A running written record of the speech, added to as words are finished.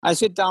I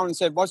sit down and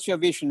say, what's your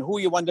vision? Who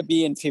you want to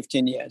be in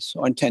 15 years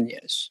or in 10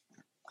 years?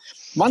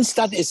 Once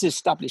that is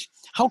established,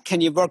 how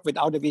can you work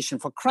without a vision?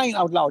 For crying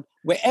out loud,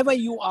 wherever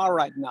you are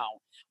right now,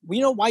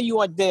 we know why you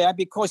are there,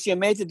 because you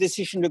made the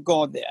decision to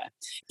go there.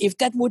 If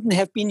that wouldn't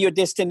have been your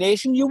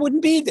destination, you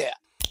wouldn't be there.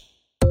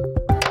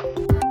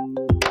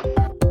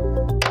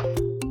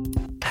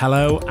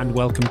 Hello and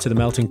welcome to The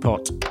Melting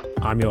Pot.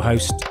 I'm your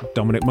host,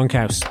 Dominic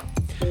Monkhouse.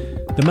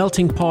 The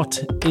Melting Pot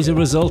is a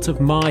result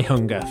of my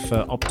hunger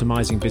for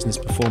optimizing business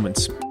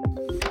performance.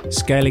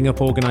 Scaling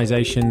up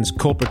organizations,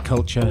 corporate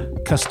culture,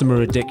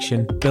 customer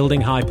addiction,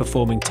 building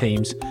high-performing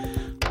teams,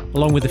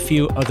 along with a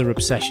few other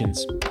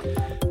obsessions.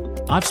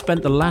 I've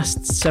spent the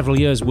last several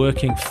years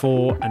working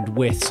for and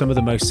with some of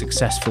the most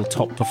successful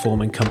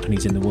top-performing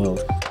companies in the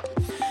world.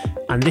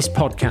 And this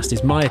podcast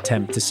is my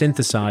attempt to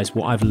synthesize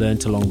what I've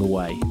learned along the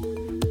way,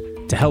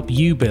 to help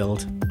you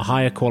build a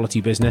higher quality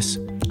business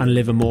and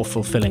live a more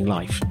fulfilling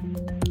life.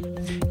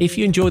 If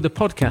you enjoy the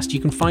podcast, you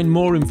can find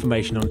more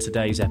information on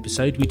today's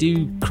episode. We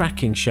do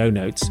cracking show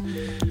notes.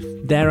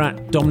 They're at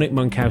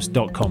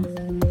dominicmonkhouse.com.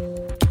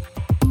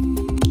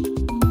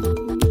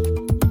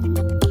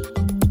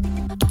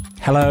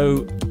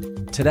 Hello.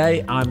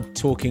 Today I'm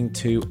talking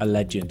to a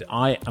legend.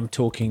 I am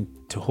talking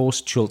to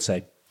Horst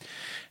Schulze.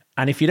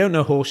 And if you don't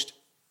know Horst,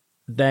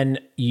 then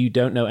you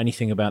don't know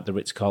anything about the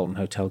Ritz-Carlton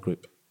Hotel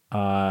Group.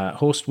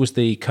 Horst was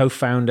the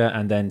co-founder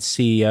and then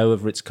CEO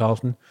of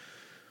Ritz-Carlton,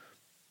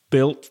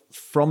 built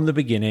from the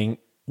beginning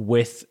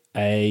with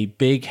a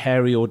big,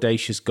 hairy,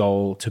 audacious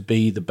goal to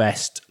be the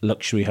best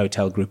luxury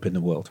hotel group in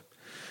the world.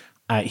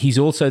 He's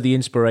also the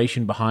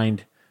inspiration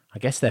behind, I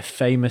guess, their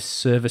famous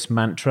service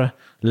mantra,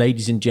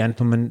 ladies and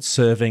gentlemen,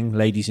 serving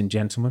ladies and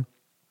gentlemen.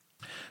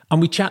 And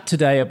we chat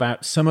today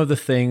about some of the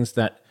things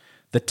the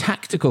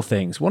tactical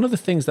things. One of the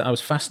things that I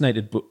was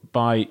fascinated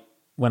by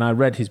when I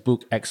read his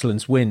book,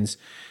 Excellence Wins,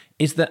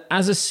 is that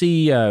as a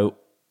CEO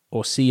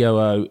or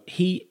COO,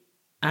 he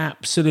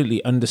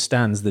absolutely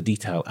understands the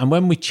detail. And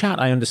when we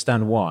chat, I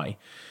understand why.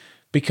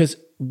 Because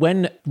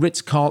when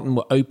Ritz-Carlton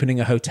were opening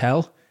a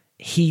hotel,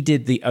 he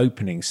did the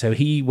opening. So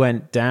he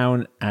went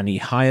down and he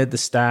hired the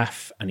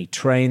staff and he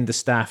trained the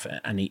staff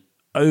and he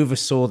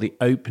oversaw the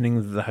opening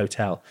of the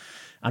hotel.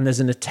 And there's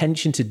an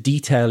attention to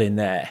detail in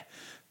there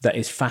that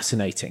is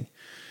fascinating.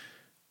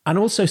 And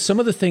also some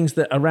of the things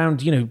that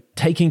around,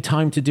 taking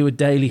time to do a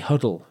daily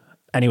huddle.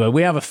 Anyway,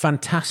 we have a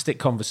fantastic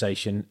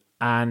conversation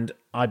and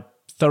I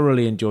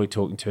thoroughly enjoyed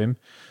talking to him.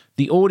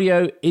 The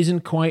audio isn't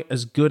quite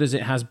as good as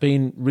it has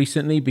been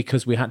recently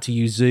because we had to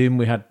use Zoom.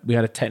 We had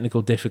a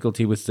technical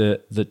difficulty with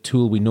the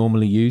tool we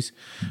normally use.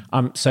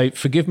 So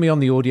forgive me on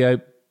the audio,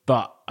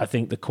 but I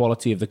think the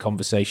quality of the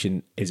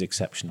conversation is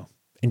exceptional.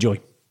 Enjoy.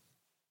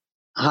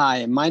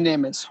 Hi, my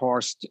name is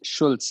Horst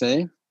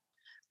Schulze.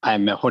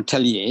 I'm a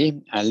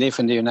hotelier. I live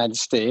in the United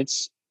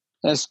States.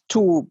 There's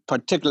two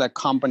particular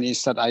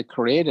companies that I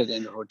created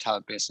in the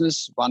hotel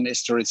business. One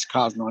is the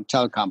Ritz-Carlton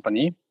Hotel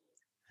Company.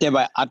 There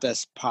were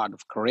others part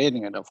of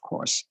creating it, of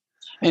course.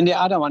 And the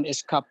other one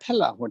is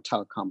Capella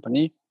Hotel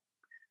Company,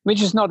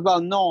 which is not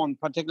well known,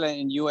 particularly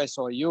in US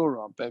or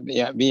Europe.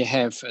 We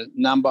have a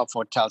number of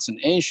hotels in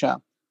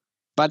Asia,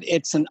 but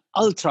it's an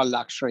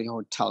ultra-luxury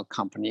hotel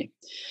company.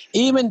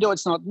 Even though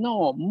it's not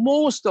known,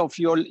 most of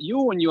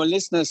you and your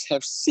listeners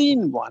have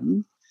seen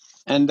one,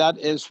 and that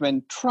is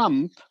when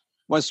Trump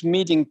was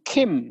meeting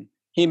Kim.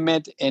 He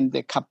met in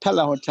the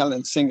Capella Hotel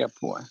in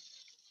Singapore.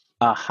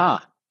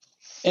 Aha.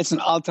 It's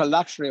an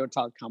ultra-luxury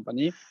hotel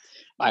company.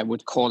 I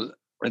would call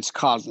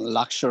Ritz-Carlton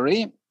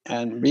luxury.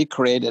 And we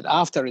created,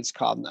 after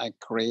Ritz-Carlton, I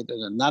created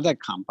another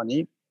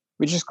company,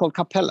 which is called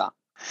Capella.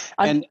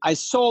 And I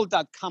sold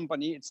that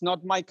company. It's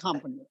not my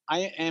company.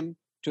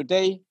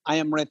 Today I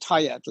am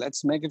retired.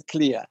 Let's make it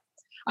clear.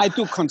 I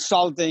do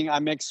consulting. I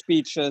make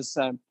speeches.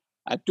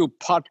 I do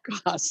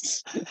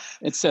podcasts,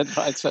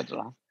 etc.,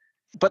 etc.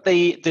 But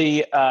the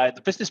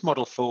business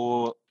model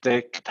for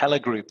the Capella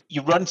Group,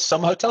 you run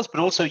some hotels, but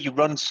also you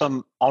run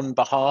some on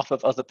behalf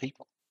of other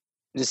people.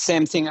 The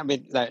same thing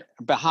with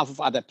behalf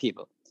of other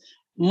people.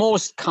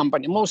 Most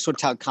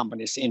hotel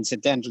companies,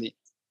 incidentally,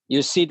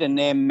 you see the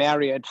name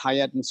Marriott,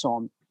 Hyatt, and so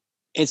on.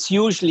 It's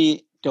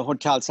usually the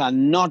hotels are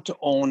not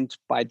owned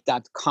by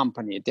that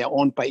company. They're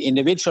owned by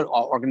individual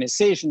or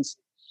organizations,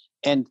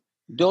 and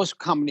those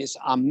companies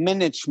are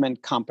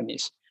management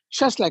companies.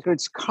 Just like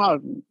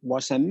Ritz-Carlton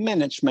was a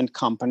management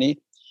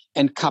company,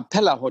 and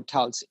Capella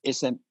Hotels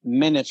is a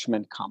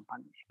management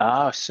company.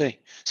 Ah, I see.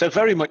 So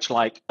very much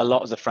like a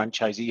lot of the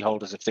franchisee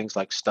holders of things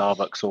like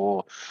Starbucks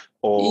or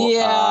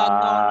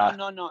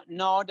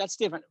No, that's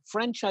different.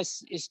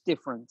 Franchise is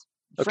different.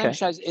 Okay.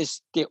 Franchise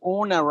is the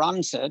owner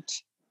runs it.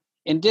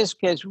 In this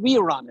case, we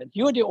run it.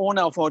 You're the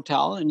owner of a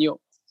hotel, and you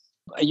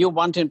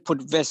want to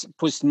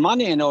put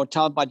money in a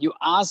hotel, but you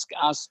ask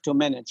us to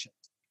manage it.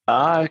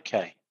 Ah,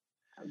 okay.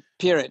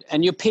 Period.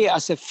 And you pay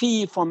us a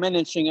fee for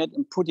managing it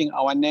and putting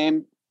our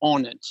name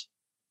on it.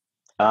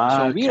 So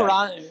okay.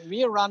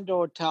 we run the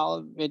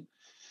hotel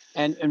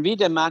and we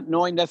demand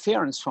no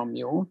interference from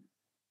you.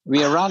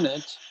 We run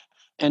it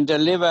and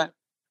deliver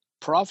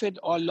profit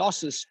or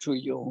losses to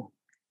you.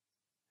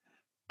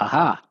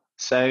 Aha.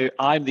 So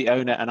I'm the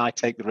owner and I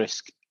take the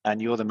risk,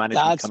 and you're the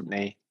management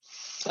company.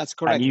 That's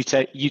correct. And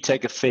you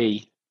take a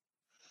fee.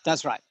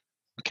 That's right.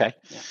 Okay.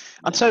 Yeah.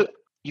 And so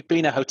you've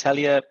been a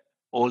hotelier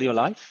all your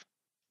life?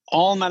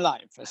 All my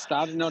life. I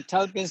started in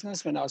hotel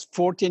business when I was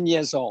 14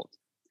 years old.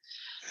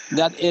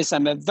 That is,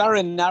 I'm a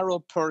very narrow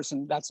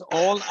person. That's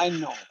all I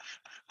know.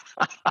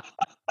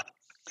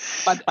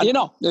 But,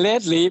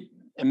 lately,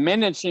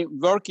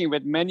 working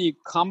with many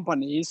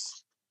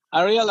companies,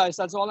 I realized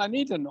that's all I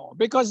need to know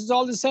because it's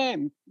all the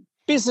same.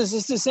 Business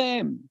is the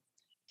same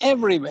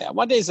everywhere.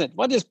 What is it?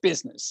 What is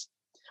business?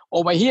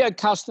 Over here,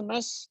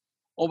 customers.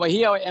 Over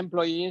here,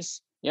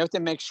 employees. You have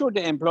to make sure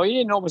the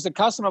employee knows what the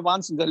customer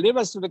wants and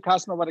delivers to the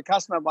customer what the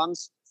customer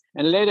wants.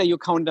 And later you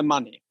count the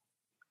money.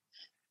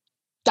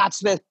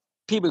 That's where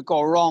people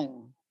go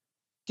wrong.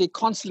 They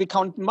constantly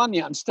count money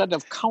instead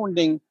of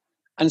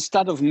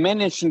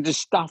managing the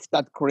stuff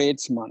that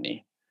creates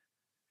money.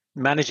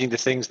 Managing the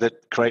things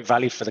that create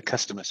value for the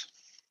customers.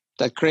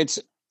 That creates,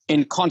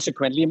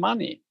 inconsequently,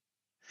 money.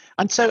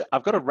 And so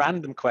I've got a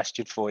random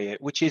question for you,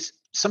 which is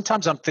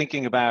sometimes I'm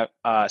thinking about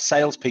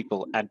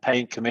salespeople and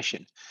paying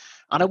commission.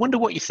 And I wonder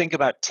what you think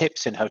about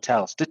tips in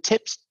hotels. Do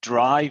tips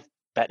drive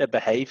better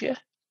behavior?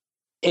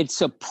 It's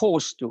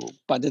supposed to,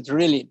 but it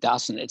really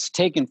doesn't. It's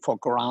taken for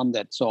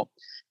granted. So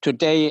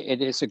today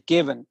it is a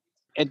given.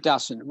 It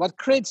doesn't. What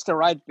creates the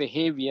right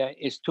behavior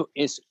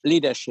is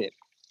leadership.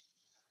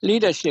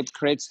 Leadership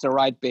creates the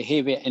right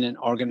behavior in an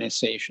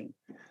organization.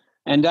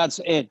 And that's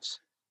it.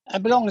 I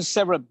belong to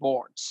several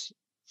boards.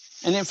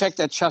 And in fact,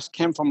 I just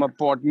came from a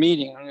board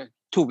meeting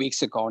 2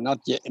 weeks ago, not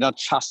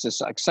just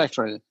this,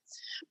 etc.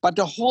 But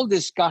the whole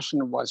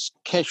discussion was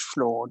cash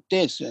flow,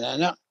 this.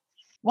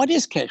 What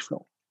is cash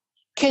flow?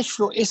 Cash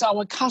flow is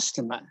our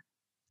customer.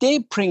 They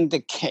bring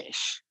the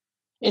cash.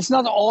 It's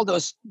not all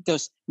those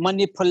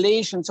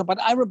manipulations, but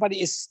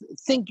everybody is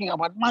thinking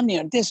about money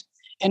and this,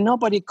 and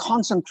nobody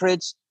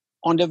concentrates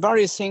on the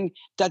very thing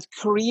that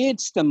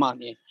creates the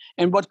money.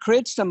 And what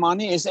creates the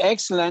money is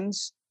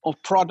excellence of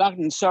product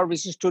and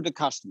services to the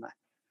customer.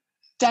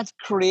 That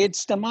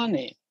creates the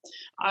money.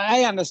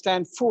 I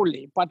understand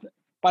fully, but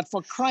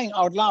for crying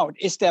out loud,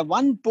 is there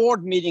one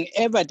board meeting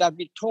ever that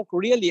we talk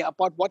really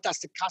about what does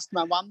the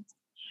customer want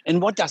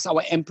and what does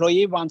our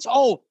employee want?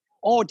 Oh,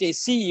 the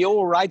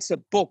CEO writes a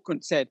book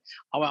and said,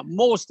 our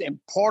most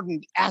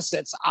important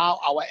assets are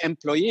our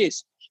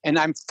employees. And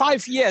I'm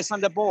 5 years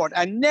on the board.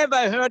 I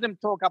never heard him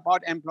talk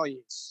about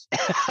employees.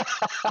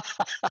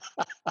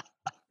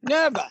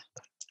 Never.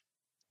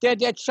 They're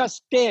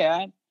just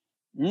there,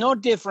 no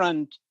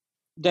different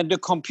than the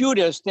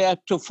computers there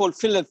to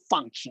fulfill a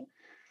function.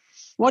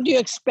 What do you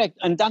expect?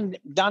 And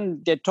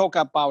then they talk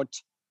about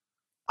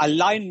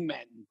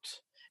alignment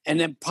and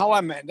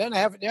empowerment.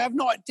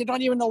 They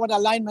don't even know what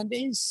alignment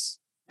is.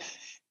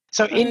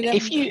 So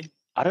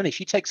if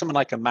you take someone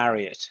like a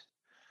Marriott,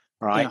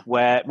 right,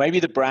 where maybe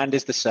the brand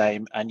is the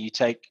same, and you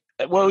take,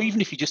 well, even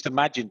if you just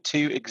imagine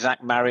two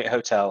exact Marriott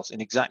hotels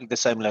in exactly the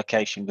same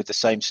location with the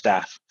same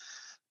staff,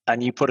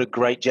 and you put a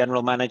great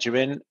general manager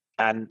in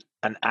and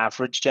an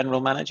average general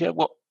manager,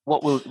 what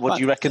do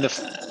you reckon?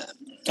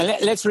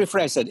 Let's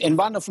rephrase it. In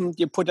one of them,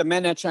 you put a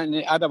manager, and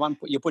in the other one,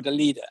 you put a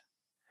leader.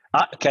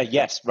 Okay.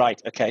 Yes. Right.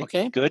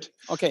 Okay. Good.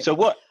 Okay. So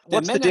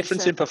what's the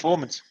difference in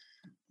performance?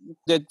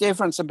 The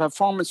difference in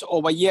performance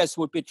over years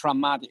would be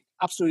dramatic,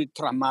 absolutely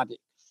dramatic.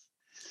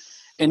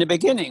 In the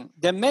beginning,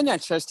 the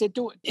managers,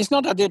 it's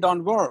not that they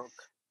don't work.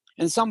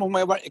 And some of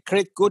them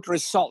create good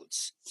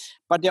results,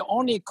 but they're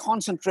only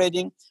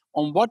concentrating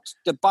on what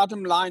the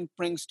bottom line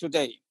brings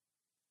today.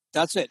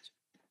 That's it.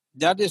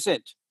 That is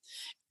it.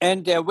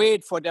 And they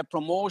wait for their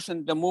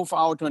promotion to move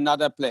out to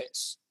another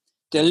place.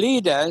 The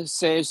leader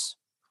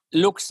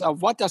looks at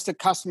what does the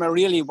customer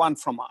really want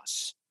from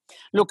us?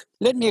 Look,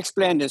 let me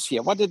explain this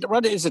here. What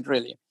is it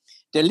really?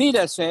 The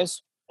leader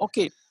says,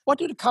 okay, what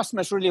do the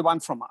customers really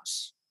want from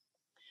us?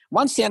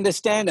 Once they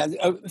understand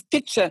a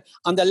picture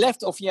on the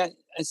left of your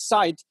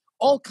side,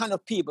 all kind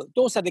of people,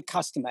 those are the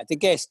customer, the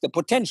guest, the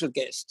potential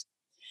guest.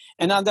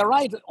 And on the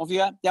right of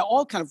you, there are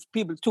all kind of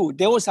people too.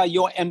 Those are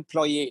your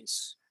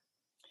employees.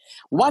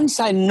 Once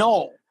I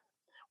know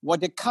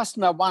what the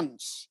customer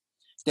wants,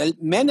 the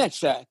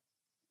manager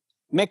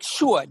makes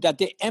sure that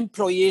the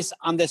employees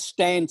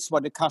understands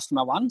what the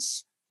customer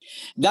wants.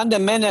 Then the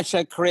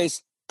manager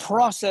creates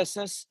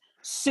processes,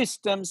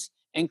 systems,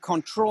 and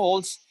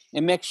controls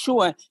and makes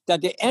sure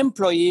that the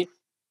employee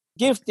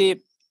gives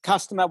the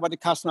customer what the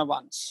customer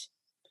wants.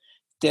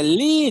 The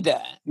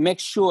leader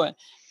makes sure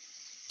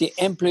the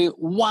employee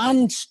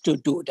wants to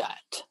do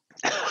that.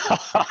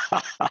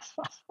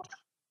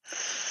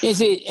 You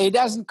see, it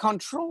doesn't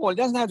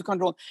have to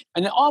control.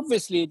 And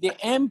obviously, the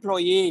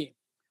employee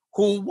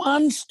who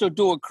wants to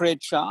do a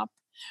great job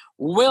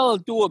will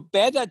do a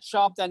better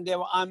job than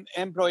the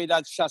employee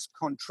that's just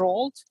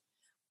controlled.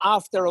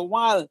 After a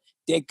while,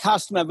 the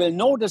customer will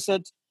notice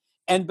it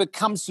and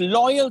becomes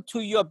loyal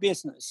to your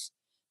business.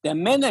 The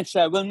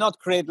manager will not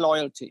create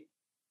loyalty.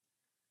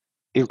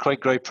 He'll create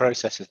great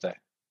processes there.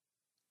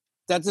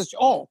 That is,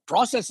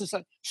 processes.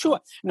 Sure.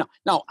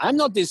 No, I'm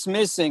not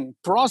dismissing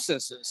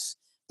processes.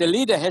 The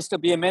leader has to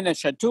be a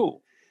manager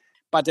too.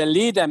 But the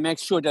leader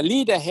makes sure the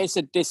leader has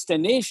a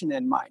destination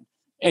in mind.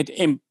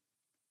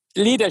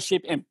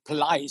 Leadership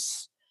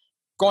implies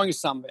going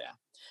somewhere.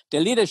 The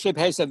leadership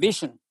has a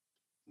vision,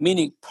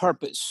 meaning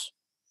purpose.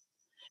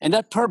 And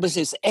that purpose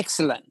is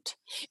excellent.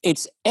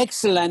 It's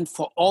excellent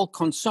for all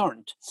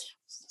concerned.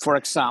 For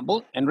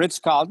example, in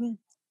Ritz-Carlton,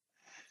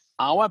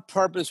 our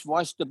purpose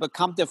was to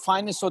become the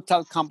finest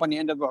hotel company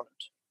in the world.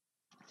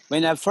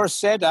 When I first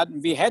said that,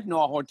 we had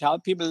no hotel,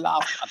 people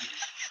laughed at me.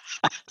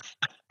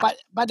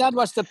 But that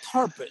was the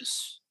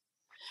purpose.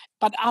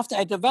 But after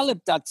I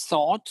developed that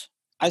thought,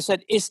 I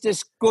said, is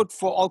this good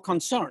for all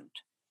concerned?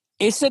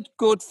 Is it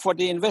good for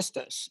the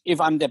investors if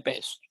I'm the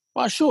best?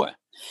 Well, sure.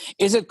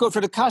 Is it good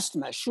for the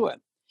customer? Sure.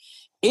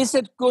 Is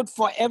it good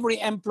for every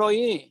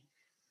employee?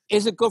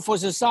 Is it good for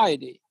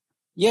society?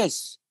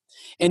 Yes.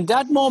 In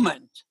that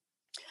moment,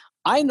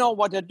 I know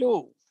what to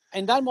do.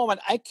 In that moment,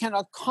 I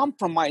cannot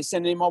compromise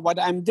anymore what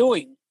I'm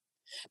doing,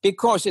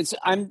 because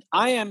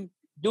I am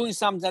doing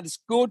something that is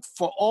good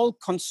for all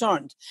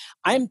concerned.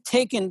 I'm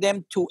taking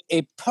them to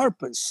a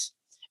purpose.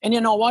 And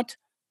you know what?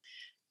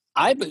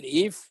 I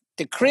believe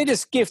the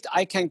greatest gift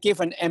I can give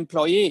an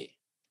employee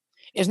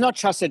is not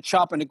just a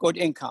job and a good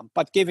income,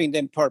 but giving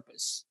them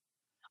purpose.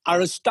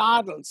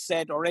 Aristotle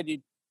said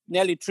already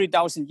nearly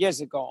 3,000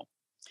 years ago,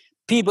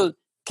 people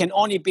can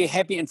only be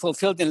happy and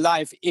fulfilled in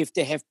life if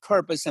they have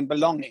purpose and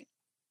belonging.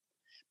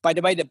 By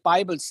the way, the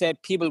Bible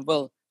said people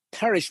will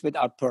perish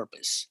without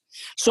purpose.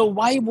 So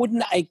why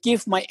wouldn't I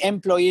give my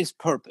employees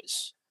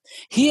purpose?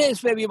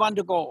 Here's where we want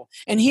to go.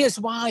 And here's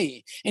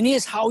why. And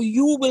here's how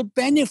you will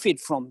benefit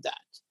from that.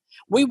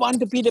 We want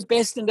to be the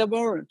best in the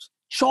world.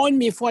 Join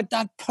me for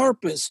that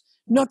purpose,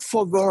 not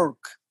for work.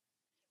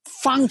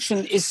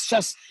 Function is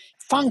just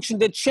function.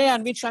 The chair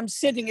in which I'm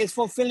sitting is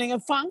fulfilling a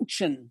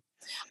function.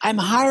 I'm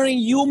hiring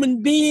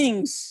human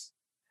beings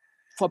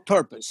for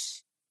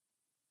purpose.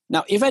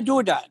 Now, if I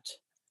do that,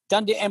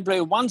 then the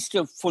employee wants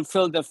to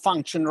fulfill the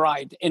function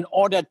right in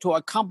order to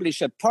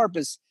accomplish a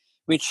purpose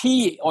which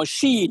he or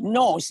she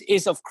knows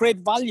is of great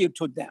value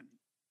to them.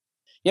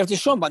 You have to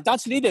show them, but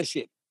that's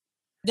leadership.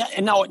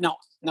 Now,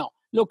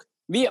 look,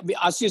 we,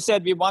 as you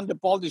said, we won the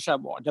Baldrige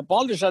Award. The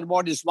Baldrige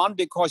Award is won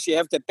because you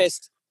have the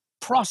best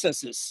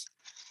processes.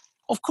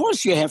 Of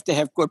course, you have to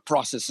have good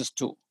processes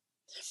too.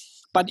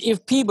 But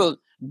if people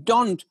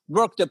don't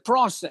work the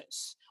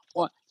process,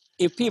 or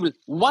if people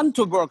want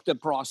to work the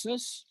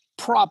process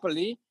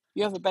properly,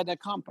 you have a better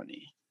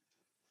company.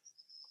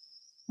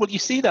 Well, you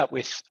see that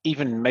with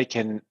even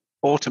making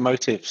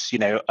automotives,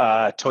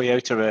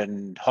 Toyota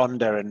and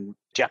Honda and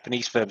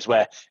Japanese firms,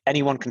 where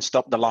anyone can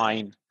stop the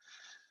line.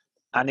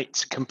 And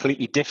it's a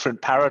completely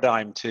different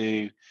paradigm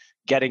to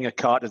getting a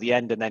car to the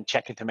end and then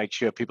checking to make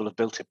sure people have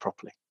built it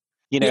properly.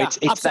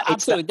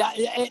 Absolutely.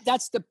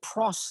 That's the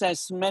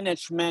process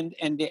management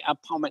and the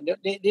empowerment.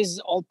 This is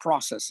all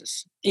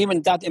processes,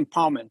 even that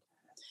empowerment.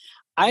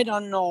 I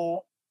don't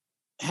know,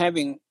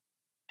 having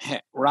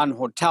run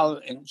hotel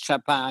in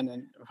Japan,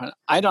 and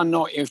I don't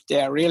know if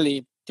they're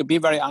really, to be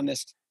very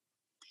honest,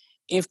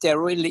 if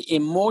they're really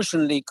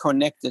emotionally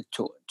connected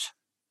to it.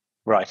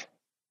 Right.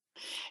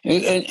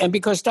 And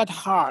because that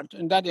heart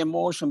and that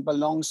emotion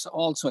belongs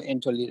also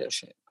into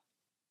leadership.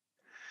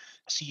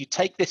 So you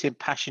take this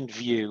impassioned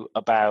view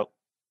about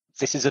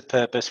this is a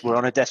purpose. We're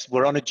on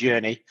a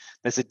journey.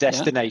 There's a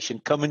destination.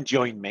 Yeah. Come and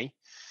join me.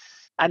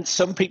 And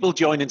some people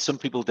join and some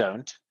people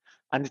don't.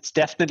 And it's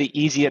definitely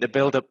easier to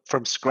build up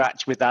from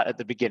scratch with that at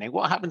the beginning.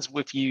 What happens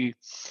if you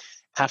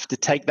have to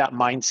take that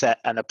mindset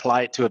and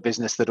apply it to a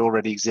business that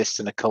already exists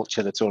and a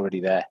culture that's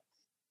already there?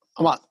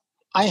 Well,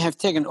 I have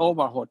taken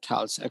over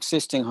hotels,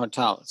 existing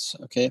hotels.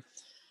 Okay,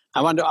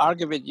 I want to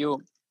argue with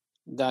you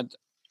that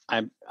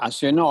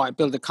as you know, I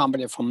built a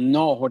company from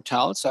no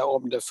hotels. I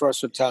opened the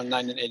first hotel in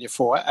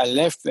 1984. I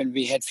left when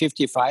we had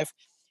 55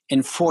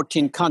 in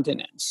 14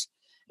 continents.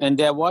 And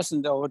there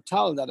wasn't a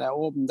hotel that I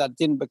opened that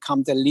didn't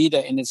become the leader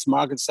in its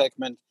market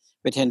segment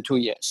within 2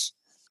 years.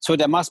 So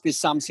there must be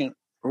something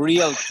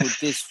real to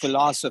this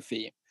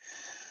philosophy.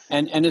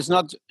 And it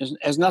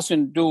has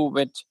nothing to do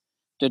with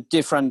the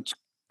different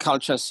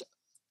cultures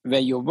where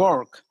you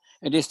work.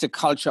 It is the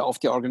culture of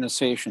the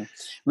organization,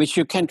 which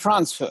you can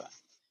transfer.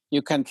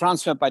 You can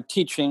transfer by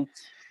teaching.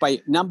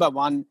 By number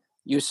one,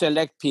 you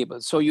select people.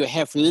 So you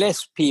have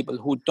less people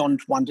who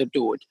don't want to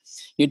do it.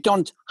 You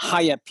don't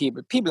hire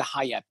people. People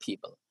hire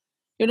people.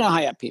 You don't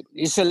hire people.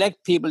 You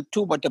select people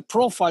to what the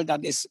profile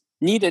that is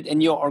needed in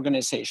your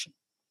organization.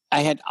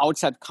 I had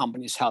outside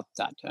companies help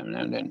that.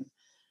 And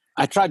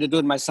I tried to do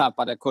it myself,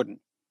 but I couldn't.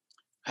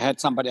 I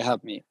had somebody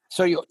help me.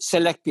 So you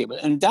select people.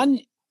 And then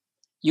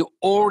you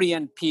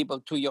orient people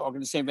to your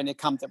organization when they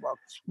come to work.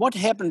 What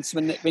happens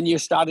when you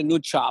start a new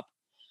job?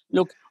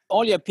 Look,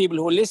 all your people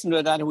who listen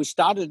to that, who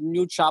started a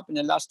new job in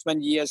the last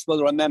 20 years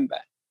will remember.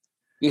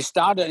 You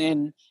started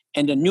in,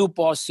 and the new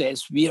boss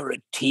says, we're a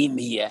team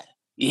here.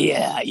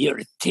 Yeah, you're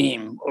a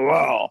team.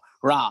 Whoa,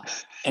 rah.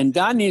 And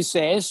then he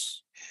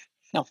says,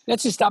 now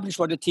let's establish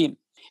what a team.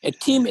 A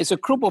team is a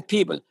group of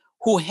people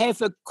who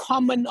have a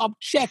common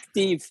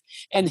objective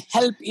and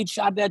help each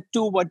other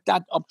toward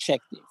that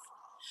objective.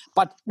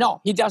 But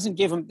no, he doesn't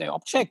give him the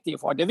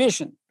objective or the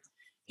vision.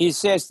 He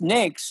says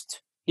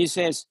next, he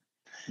says,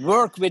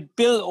 work with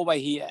Bill over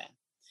here.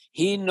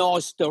 He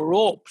knows the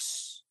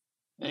ropes.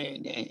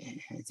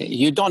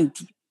 You don't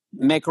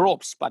make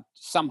ropes, but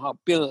somehow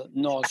Bill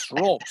knows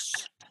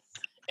ropes.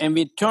 And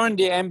we turn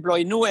the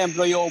new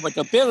employee over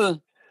to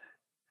Bill.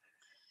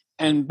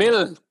 And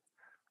Bill,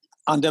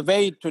 on the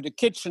way to the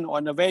kitchen or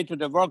on the way to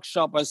the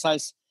workshop,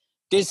 says,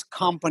 this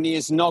company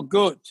is not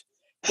good.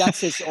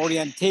 That's his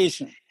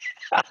orientation.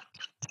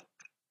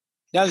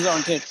 That's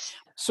orientation.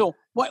 So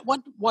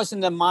what was in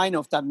the mind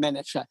of that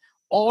manager?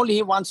 All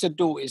he wants to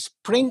do is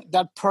bring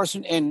that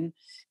person in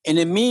and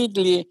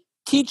immediately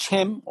teach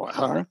him or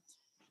her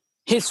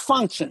his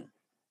function.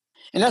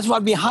 And that's why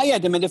we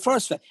hired them in the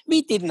first place.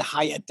 We didn't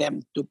hire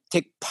them to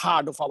take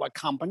part of our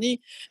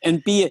company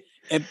and be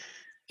a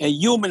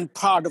human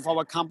part of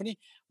our company.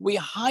 We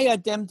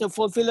hired them to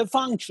fulfill a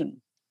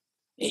function.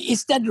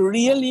 Is that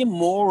really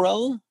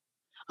moral?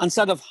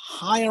 Instead of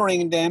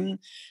hiring them,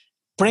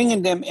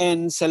 bringing them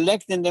in,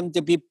 selecting them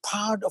to be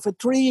part of a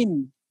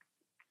dream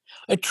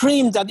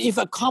that if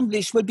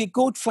accomplished will be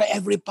good for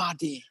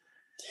everybody.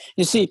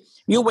 You see,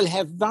 you will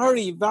have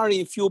very,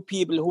 very few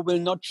people who will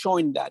not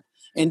join that.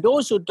 And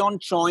those who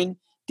don't join,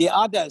 the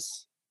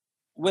others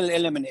will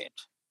eliminate.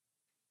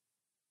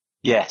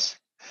 Yes.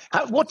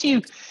 What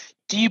do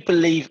you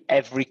believe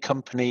every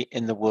company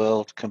in the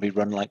world can be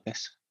run like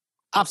this?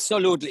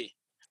 Absolutely,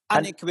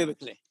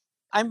 unequivocally.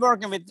 I'm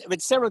working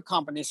with several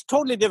companies,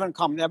 totally different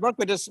companies. I work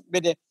with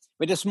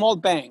a small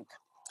bank,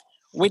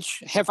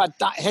 which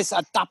has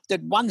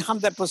adopted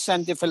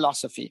 100% the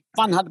philosophy,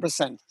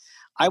 100%.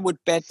 I would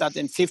bet that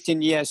in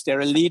 15 years,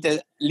 they're a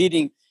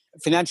leading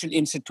financial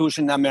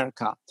institution in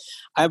America.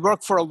 I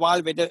worked for a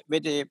while with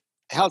a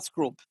health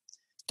group,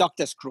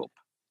 doctors group.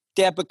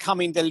 They're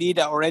becoming the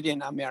leader already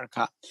in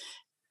America.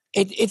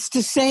 It's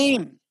the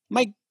same.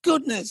 My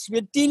goodness,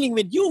 we're dealing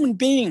with human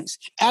beings.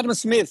 Adam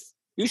Smith,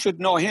 you should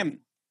know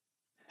him.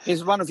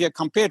 He's one of your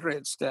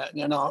compatriots there,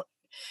 you know.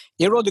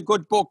 He wrote a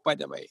good book, by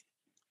the way,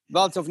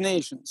 Wealth of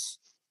Nations.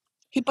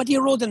 But he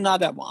wrote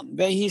another one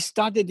where he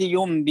studied the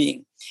human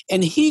being.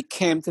 And he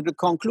came to the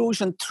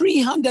conclusion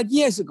 300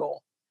 years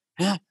ago,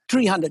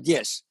 300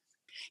 years.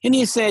 And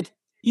he said,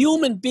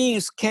 human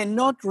beings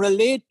cannot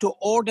relate to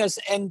orders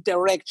and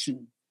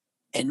direction.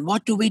 And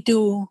what do?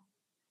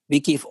 We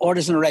give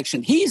orders and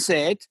direction. He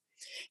said,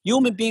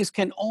 human beings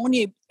can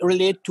only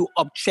relate to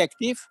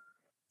objective,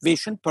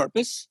 vision,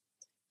 purpose,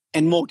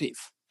 and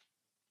motive.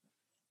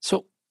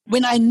 So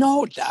when I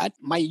know that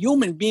my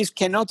human beings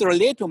cannot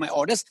relate to my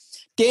orders,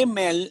 they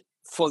may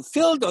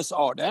fulfill those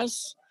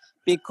orders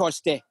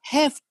because they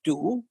have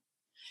to.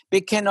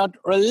 They cannot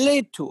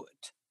relate to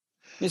it.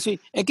 You see,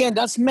 again,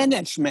 that's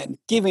management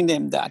giving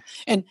them that.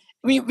 And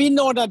we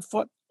know that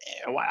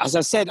as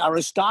I said,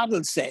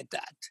 Aristotle said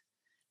that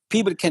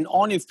people can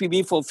only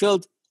be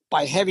fulfilled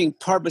by having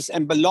purpose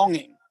and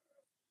belonging.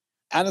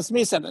 Adam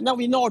Smith said, now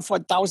we know it for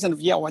 1,000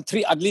 years or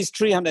at least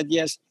 300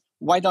 years.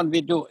 Why don't we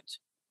do it?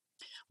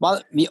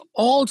 Well, we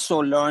also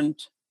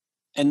learned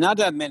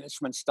another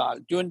management style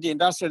during the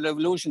Industrial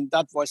Revolution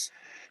that was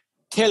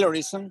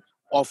Taylorism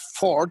or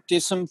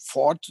Fordism.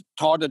 Ford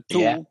taught it too.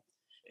 Yeah.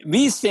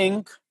 We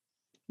think,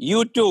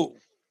 you do.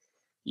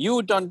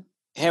 You don't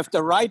have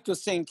the right to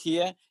think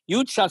here.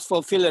 You just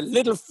fulfill a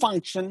little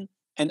function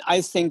and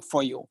I think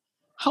for you.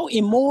 How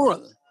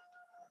immoral.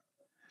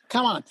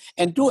 Come on.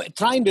 And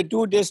trying to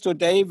do this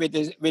today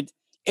with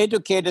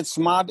educated,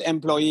 smart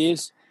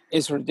employees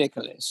is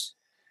ridiculous.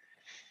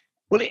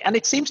 Well, and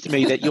it seems to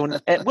me that you're...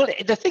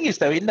 the thing is,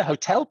 though, in the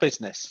hotel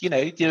business,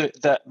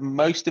 that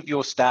most of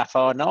your staff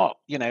are not,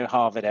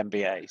 Harvard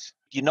MBAs.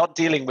 You're not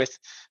dealing with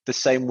the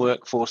same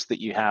workforce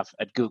that you have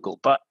at Google,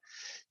 but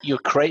you're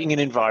creating an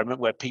environment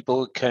where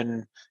people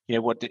can,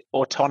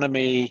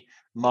 autonomy,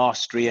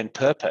 mastery, and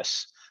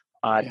purpose.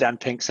 Dan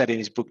Pink said in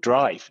his book,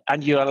 Drive.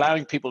 And you're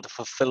allowing people to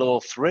fulfill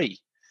all three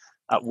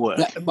at work.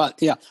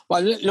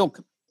 Well,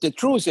 look, the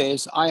truth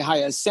is I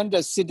hire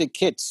Center City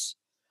kids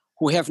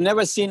who have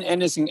never seen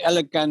anything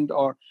elegant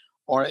or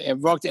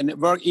worked,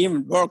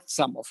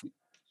 some of them.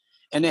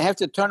 And they have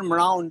to turn them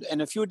around,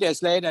 and a few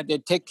days later, they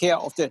take care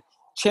of the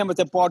chairman of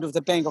the board of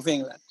the Bank of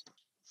England.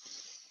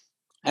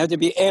 I have to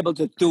be able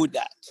to do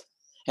that.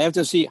 I have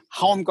to see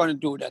how I'm going to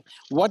do that.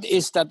 What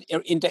is that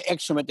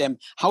interaction with them?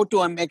 How do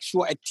I make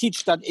sure I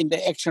teach that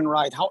interaction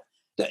right?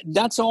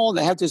 That's all.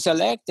 They have to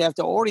select, they have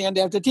to orient,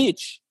 they have to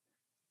teach.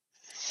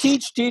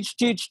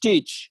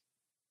 Teach.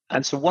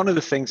 And so one of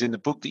the things in the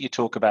book that you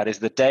talk about is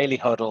the daily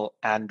huddle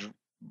and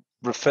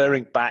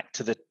referring back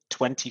to the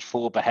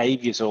 24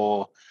 behaviors,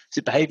 or is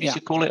it behaviors you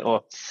call it?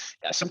 Or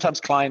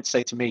sometimes clients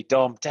say to me,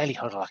 Dom, daily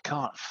huddle, I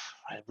can't.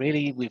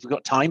 Really? We've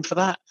got time for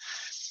that?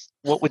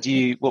 What would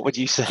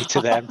you say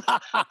to them?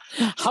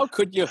 How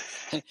could you?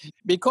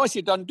 Because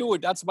you don't do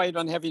it. That's why you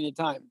don't have any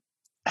time.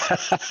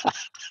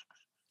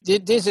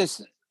 This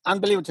is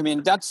unbelievable to me.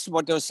 And that's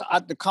what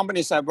the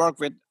companies I work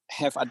with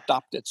have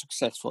adopted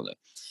successfully.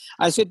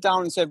 I sit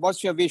down and say,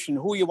 what's your vision?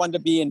 Who you want to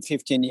be in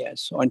 15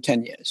 years or in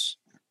 10 years?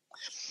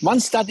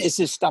 Once that is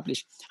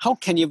established, how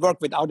can you work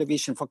without a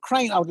vision? For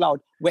crying out loud,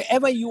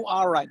 wherever you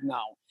are right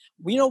now,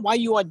 we know why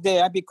you are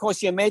there,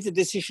 because you made the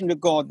decision to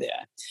go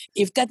there.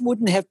 If that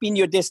wouldn't have been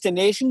your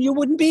destination, you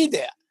wouldn't be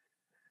there.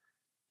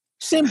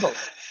 Simple.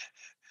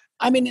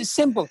 I mean, it's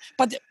simple.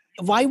 But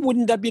why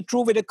wouldn't that be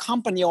true with a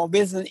company or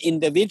with an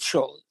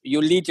individual?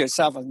 You lead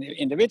yourself as an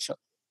individual.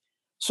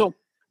 So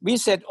we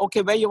said,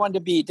 okay, where you want to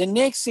be? The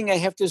next thing I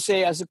have to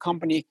say as a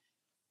company,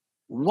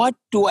 what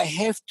do I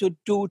have to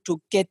do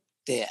to get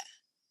there?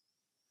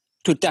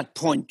 To that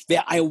point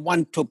where I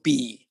want to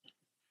be,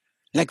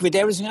 like with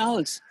everything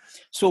else.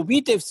 So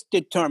we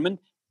determined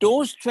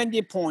those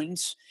 20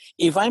 points.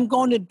 If I'm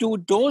going to do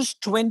those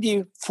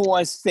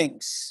 24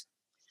 things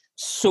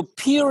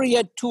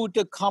superior to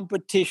the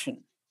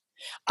competition,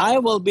 I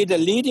will be the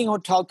leading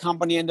hotel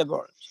company in the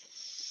world,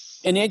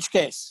 in each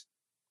case.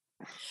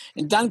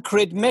 And then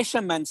create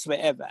measurements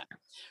wherever.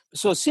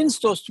 So since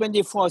those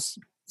 24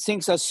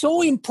 things are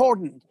so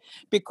important,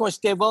 because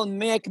they will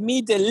make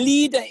me the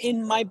leader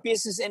in my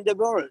business in the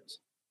world,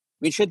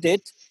 which I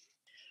did.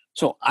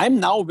 So I'm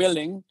now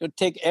willing to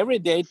take every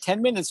day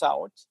 10 minutes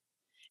out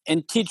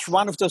and teach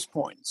one of those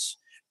points.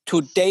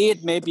 Today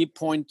it may be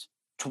point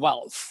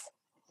 12.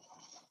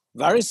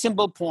 Very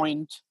simple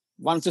point,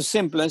 one of the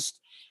simplest.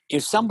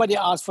 If somebody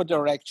asks for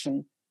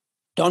direction,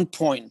 don't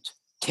point,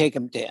 take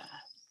them there.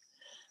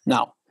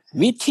 Now,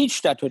 we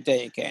teach that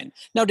today again.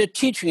 Now the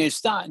teaching is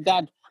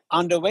that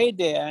on the way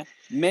there,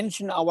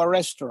 mention our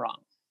restaurant.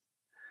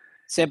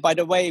 Say, by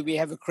the way, we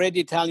have a great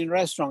Italian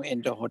restaurant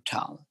in the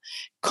hotel.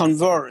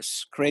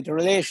 Converse, create a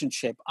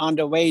relationship on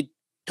the way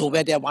to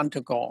where they want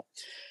to go.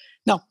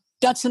 Now,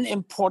 that's an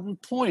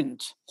important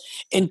point.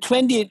 In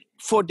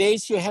 24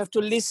 days, you have to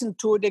listen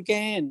to it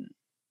again.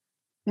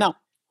 Now,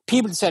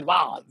 people said,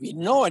 wow, we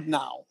know it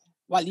now.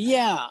 Well,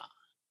 yeah.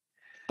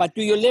 But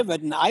do you live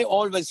it? And I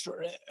always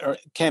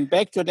came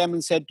back to them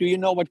and said, do you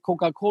know what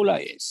Coca-Cola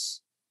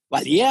is?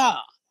 Well, yeah.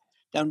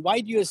 Then why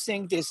do you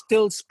think they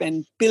still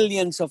spend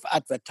billions of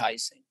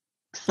advertising?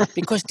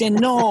 Because they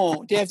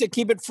know they have to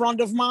keep it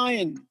front of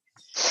mind.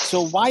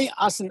 So why,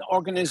 as an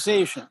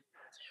organization,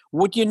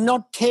 would you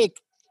not take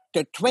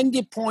the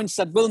 20 points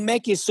that will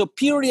make you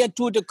superior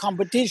to the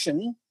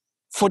competition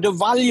for the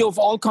value of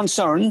all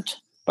concerned?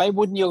 Why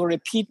wouldn't you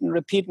repeat and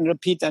repeat and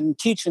repeat and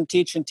teach and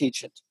teach and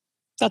teach it?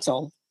 That's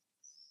all.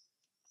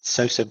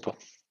 So simple.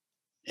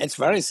 It's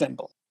very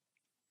simple.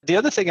 The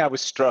other thing I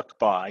was struck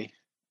by,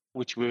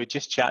 which we were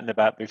just chatting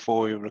about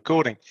before we were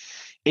recording,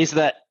 is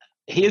that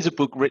here's a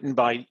book written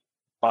by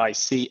a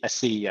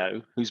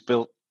CEO who's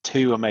built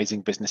 2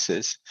 amazing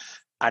businesses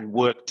and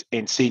worked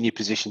in senior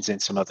positions in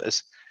some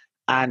others.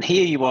 And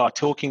here you are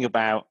talking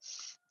about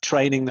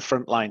training the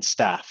frontline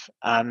staff.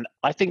 And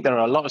I think there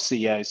are a lot of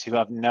CEOs who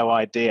have no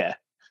idea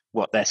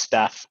what their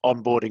staff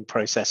onboarding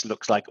process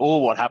looks like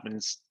or what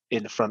happens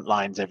in the front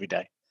lines every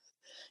day.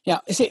 Yeah,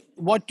 you see,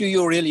 what do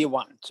you really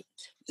want?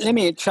 Let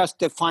me just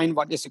define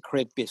what is a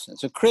great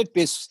business. A great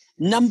business,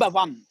 number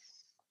 1,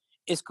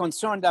 is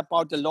concerned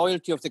about the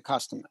loyalty of the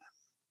customer.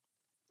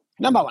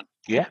 Number 1.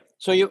 Yeah.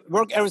 So you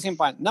work everything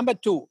fine. Number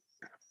 2,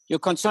 you're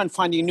concerned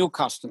finding a new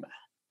customer.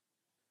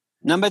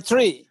 Number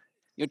 3,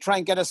 you try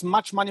and get as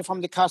much money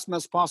from the customer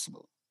as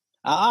possible.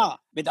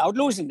 Without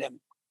losing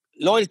them.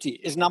 Loyalty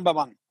is number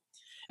 1.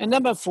 And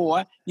number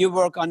 4, you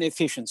work on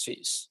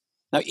efficiencies.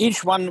 Now,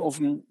 each one of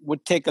them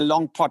would take a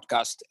long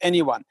podcast,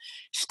 anyone.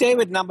 Stay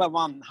with number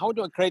 1. How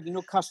do I create a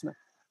new customer?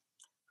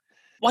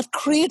 What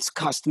creates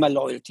customer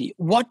loyalty?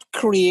 What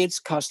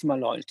creates customer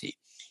loyalty?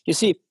 You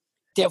see,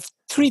 there are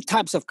 3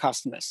 types of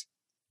customers.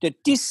 The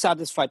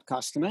dissatisfied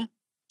customer,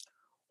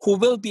 who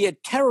will be a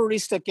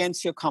terrorist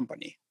against your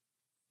company.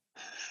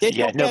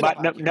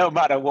 No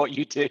matter what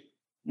you do.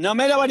 No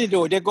matter what you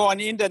do, they go on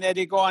the internet,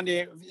 they go on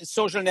the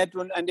social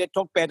network, and they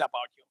talk bad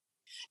about you.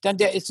 Then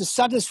there is a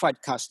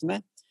satisfied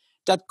customer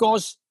that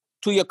goes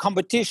to your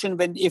competition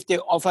if they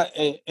offer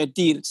a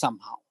deal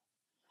somehow.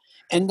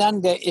 And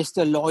then there is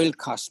the loyal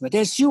customer.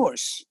 There's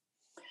yours.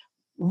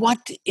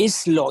 What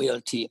is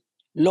loyalty?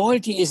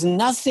 Loyalty is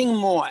nothing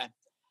more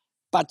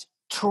but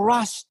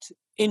trust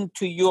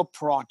into your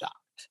product.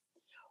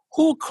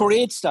 Who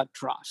creates that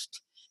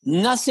trust?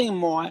 Nothing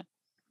more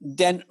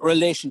than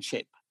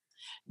relationship.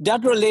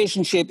 That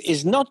relationship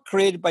is not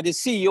created by the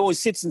CEO who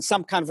sits in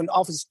some kind of an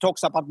office,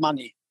 talks about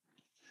money.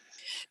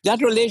 That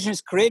relation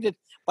is created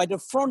by the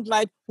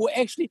frontline who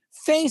actually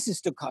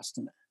faces the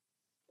customer.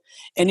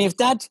 And if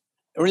that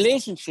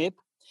relationship,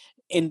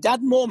 in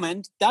that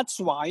moment, that's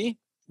why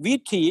we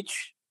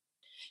teach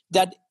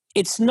that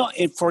it's not,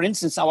 for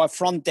instance, our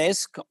front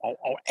desk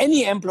or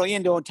any employee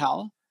in the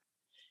hotel,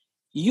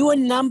 your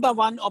number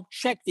 1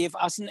 objective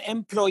as an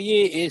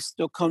employee is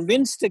to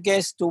convince the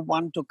guests to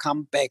want to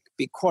come back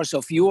because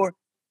of your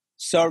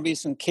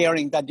service and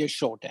caring that you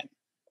show them.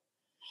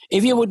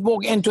 If you would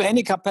walk into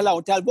any Capella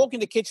hotel, walk in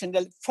the kitchen,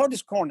 the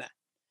furthest corner,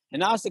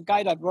 and ask the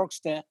guy that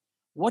works there,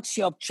 what's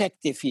your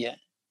objective here?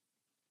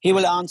 He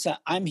will answer,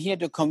 I'm here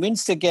to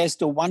convince the guests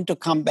to want to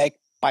come back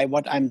by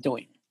what I'm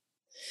doing.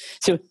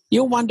 So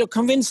you want to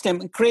convince them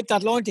and create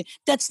that loyalty.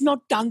 That's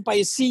not done by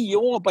a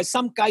CEO or by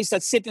some guys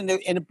that sit in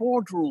a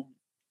boardroom.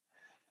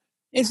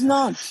 It's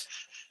not.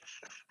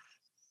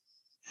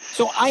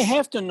 So I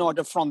have to know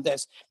the front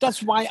desk.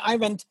 That's why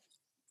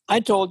I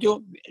told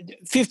you,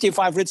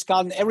 55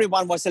 Ritz-Carlton,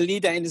 everyone was a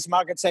leader in this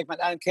market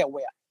segment. I don't care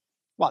where.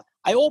 Well,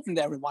 I opened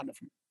every one of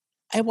them.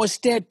 I was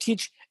there to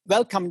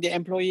welcome the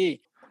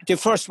employee. The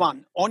first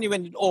one, only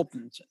when it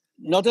opened,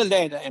 not the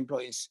later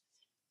employees.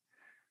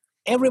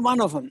 Every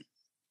one of them,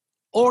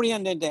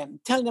 oriented them,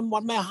 tell them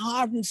what my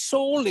heart and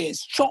soul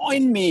is.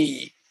 Join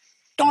me.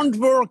 Don't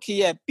work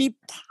here. Be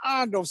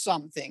part of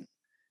something.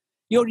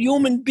 You're a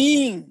human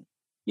being.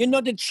 You're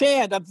not a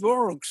chair that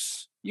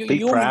works. You're a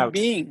human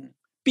being.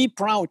 Be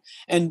proud.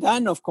 And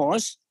then, of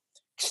course,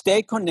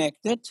 stay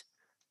connected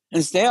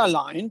and stay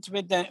aligned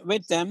with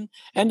them.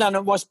 And then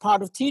it was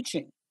part of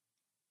teaching.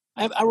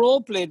 I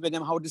role-played with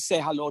them how to say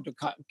hello to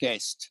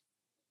guests.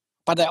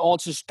 But I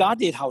also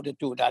studied how to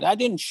do that. I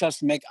didn't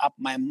just make up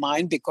my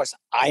mind because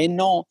I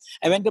know.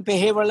 I went to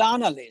behavioral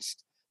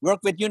analyst,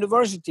 worked with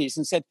universities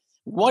and said,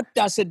 what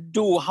does it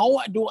do?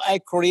 How do I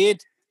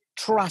create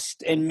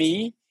trust in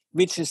me,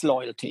 which is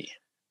loyalty?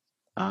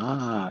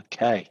 Ah,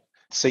 okay.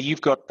 So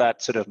you've got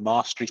that sort of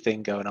mastery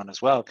thing going on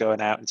as well,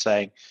 going out and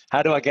saying,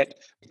 how do I get,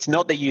 it's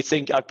not that you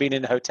think I've been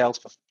in hotels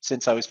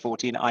since I was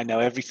 14, I know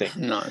everything.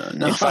 No.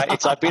 In fact,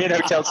 it's I've been in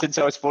hotels since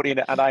I was 14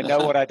 and I know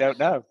what I don't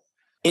know.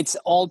 It's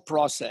all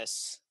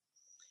process.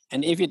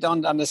 And if you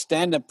don't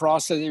understand the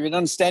process, if you don't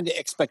understand the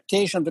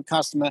expectation of the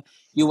customer,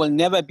 you will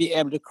never be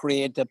able to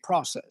create the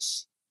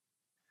process.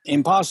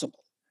 Impossible.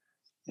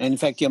 In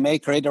fact, you may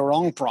create a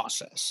wrong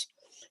process.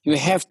 You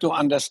have to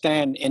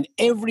understand in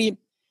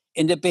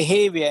the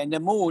behavior, in the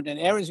mood, and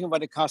everything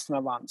what the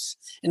customer wants.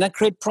 And then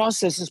create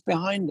processes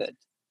behind it.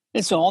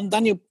 And so on.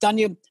 Then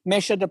you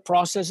measure the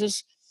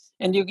processes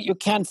and you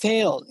can't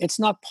fail. It's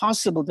not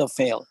possible to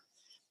fail.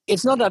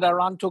 It's not that I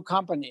run two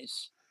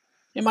companies.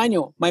 Mind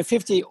you, my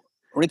 50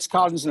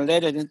 Ritz-Carltons and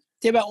later,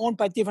 they were owned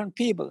by different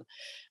people.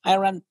 I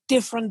ran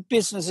different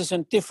businesses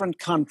in different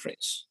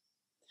countries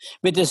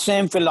with the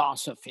same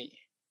philosophy.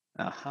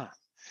 Uh-huh.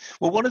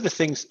 Well, one of the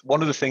things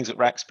at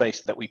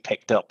Rackspace that we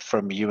picked up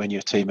from you and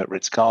your team at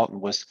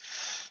Ritz-Carlton was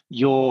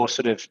your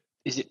sort of,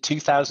 is it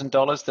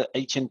 $2,000 that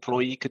each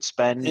employee could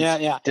spend,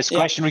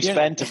 discretionary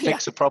spend to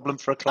fix a problem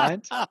for a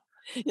client?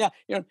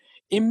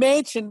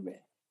 Imagine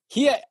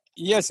here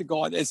years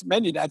ago,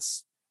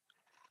 that's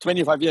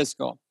 25 years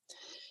ago,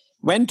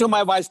 went to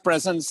my vice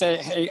president and said,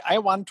 hey, I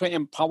want to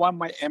empower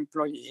my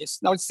employees.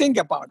 Now think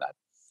about that.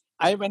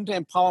 I went to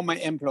empower my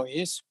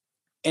employees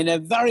in a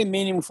very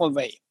meaningful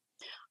way.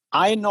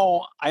 I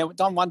know I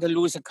don't want to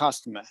lose a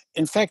customer.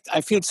 In fact,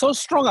 I feel so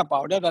strong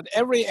about it that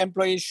every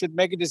employee should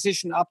make a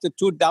decision up to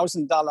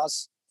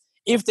 $2,000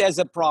 if there's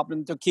a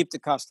problem to keep the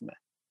customer.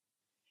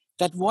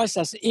 That was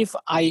as if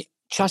I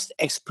just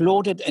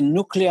exploded a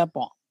nuclear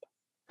bomb.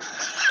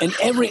 And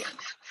every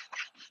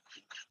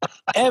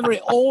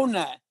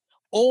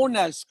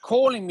owner's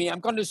calling me, I'm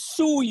going to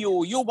sue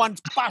you. You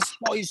want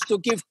busboys to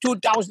give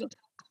 $2,000.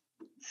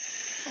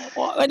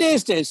 What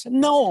is this?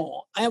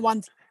 No, I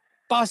want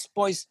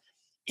busboys,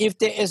 if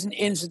there is an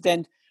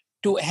incident,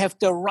 to have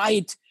the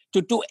right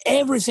to do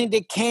everything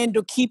they can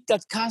to keep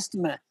that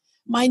customer.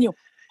 Mind you,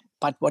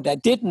 but what I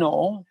did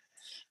know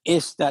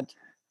is that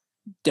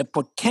the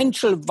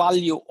potential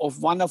value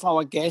of one of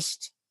our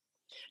guests,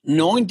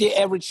 knowing the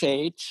average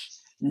age,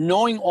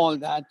 knowing all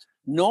that,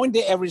 knowing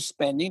the average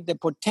spending, the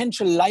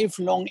potential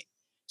lifelong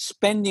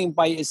spending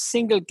by a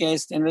single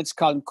guest in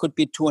Ritz-Carlton could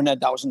be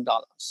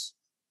 $200,000.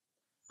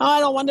 I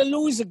don't want to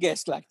lose a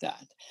guest like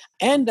that.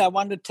 And I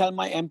want to tell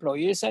my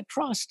employees, I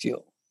trust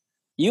you.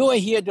 You are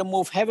here to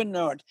move heaven and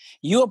earth.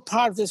 You're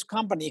part of this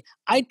company.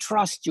 I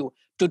trust you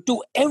to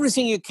do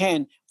everything you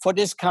can for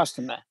this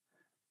customer.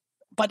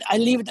 But I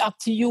leave it up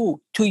to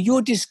you, to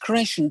your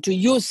discretion, to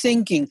your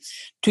thinking,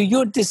 to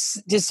your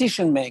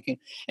decision-making.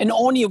 And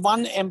only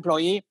one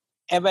employee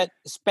ever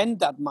spent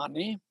that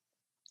money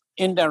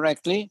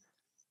indirectly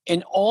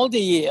in all the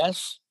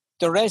years.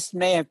 The rest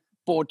may have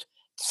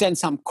sent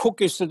some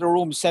cookies to the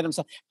room, said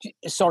themselves.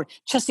 Sorry,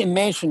 just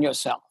imagine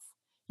yourself.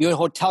 You're a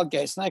hotel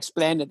guest, and I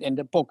explained it in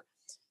the book.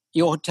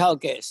 You're a hotel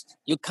guest.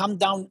 You come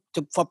down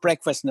for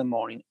breakfast in the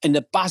morning, and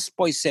the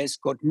busboy says,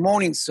 "Good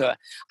morning, sir.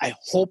 I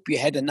hope you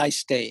had a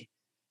nice day."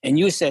 And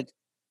you said,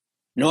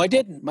 "No, I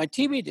didn't. My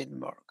TV didn't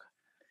work."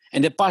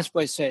 And the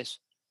busboy says,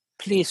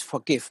 "Please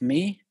forgive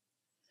me.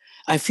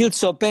 I feel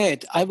so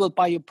bad. I will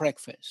buy you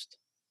breakfast."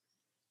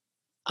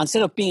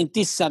 Instead of being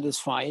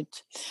dissatisfied,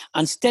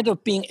 instead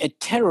of being a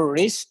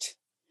terrorist,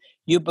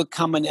 you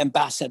become an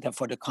ambassador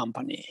for the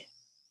company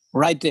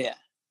right there.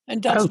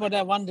 And that's what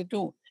I want to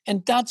do.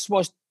 And that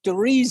was the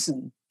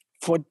reason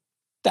for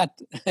that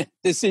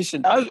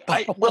decision. I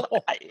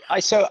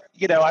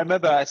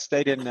remember I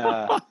stayed in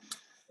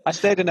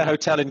a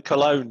hotel in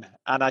Cologne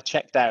and I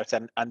checked out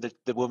and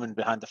the woman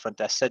behind the front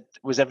desk said,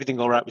 "Was everything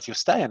all right with your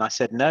stay?" And I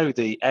said, "No,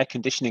 the air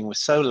conditioning was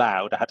so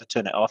loud, I had to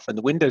turn it off and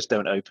the windows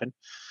don't open.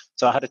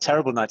 So I had a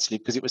terrible night's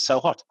sleep because it was so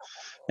hot."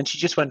 And she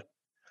just went,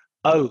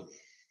 Oh,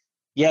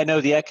 yeah,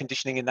 no, the air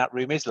conditioning in that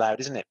room is loud,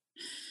 isn't it?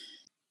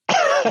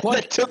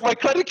 They took my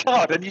credit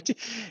card, and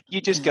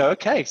you just go,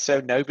 okay, so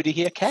nobody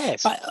here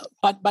cares.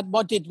 But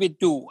what did we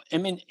do? I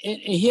mean,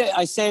 here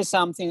I say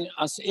something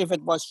as if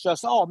it was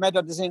just, matter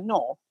of saying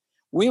no.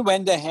 We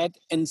went ahead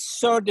and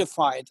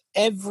certified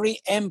every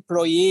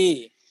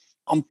employee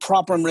on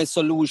problem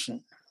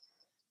resolution.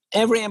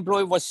 Every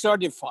employee was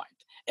certified.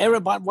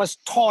 Everybody was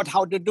taught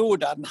how to do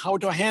that and how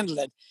to handle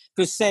it.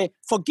 To say,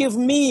 forgive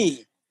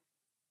me.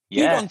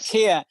 Yes.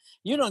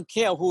 You don't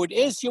care who it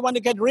is. You want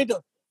to get rid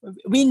of.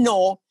 We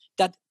know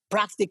that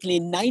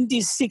practically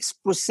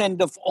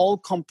 96% of all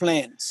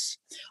complaints,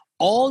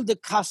 all the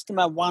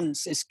customer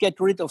wants is get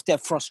rid of their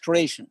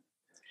frustration.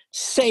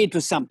 Say it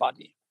to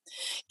somebody.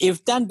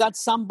 If then that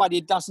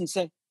somebody doesn't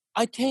say,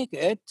 I take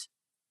it,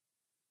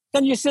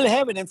 then you still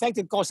have it. In fact,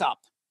 it goes up.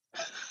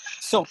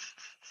 So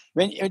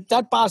when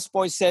that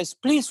busboy says,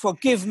 please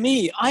forgive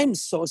me, I'm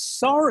so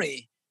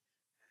sorry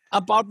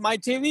about my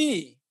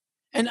TV.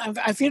 And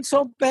I feel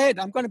so bad.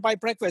 I'm going to buy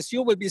breakfast.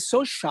 You will be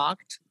so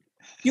shocked.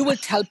 You will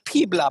tell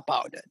people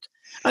about it.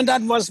 And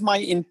that was my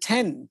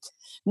intent,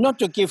 not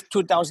to give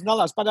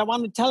 $2,000, but I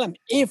want to tell them,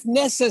 if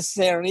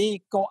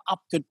necessary, go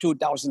up to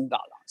 $2,000.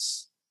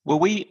 Well,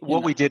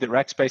 what we did at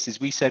Rackspace is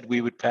we said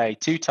we would pay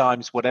 2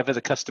 times whatever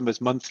the customer's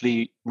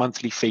monthly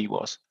fee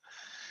was.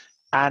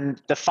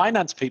 And the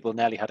finance people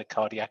nearly had a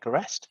cardiac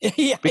arrest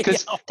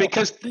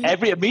because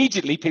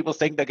immediately people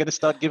think they're going to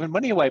start giving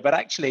money away, but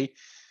actually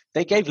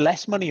they gave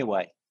less money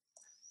away.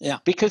 Yeah,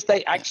 because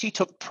they actually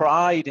took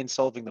pride in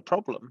solving the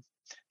problem,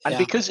 and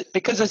because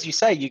as you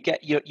say, you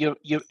get you're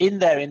in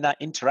there in that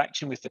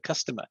interaction with the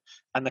customer,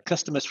 and the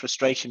customer's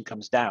frustration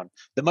comes down.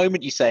 The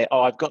moment you say,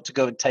 "Oh, I've got to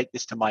go and take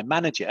this to my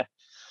manager,"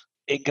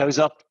 it goes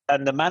up,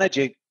 and the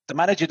manager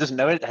doesn't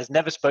know it, has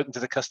never spoken to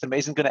the customer,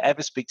 isn't going to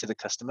ever speak to the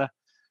customer,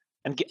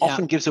 and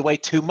often gives away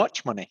too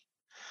much money.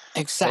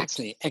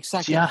 Exactly.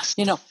 Just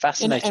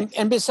fascinating.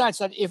 And besides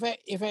that,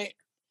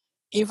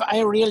 if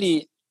I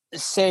really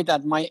say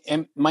that my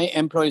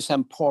employees are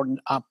important,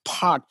 are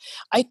part,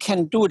 I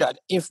can do that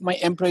if my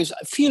employees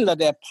feel that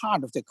they're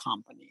part of the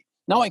company.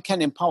 Now I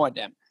can empower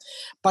them.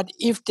 But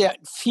if they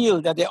feel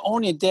that they're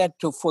only there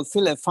to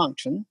fulfill a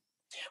function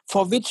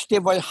for which they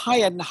were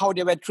hired and how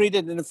they were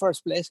treated in the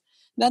first place,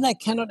 then I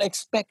cannot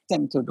expect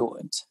them to do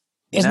it.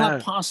 It's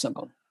not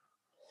possible.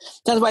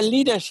 That's why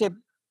leadership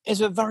is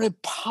a very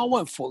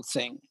powerful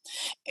thing.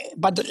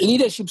 But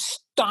leadership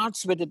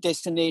starts with a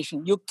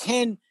destination.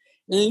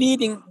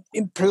 Leading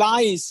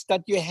implies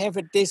that you have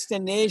a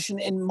destination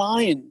in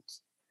mind.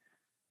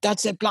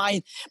 That's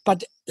applied.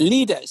 But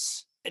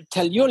leaders,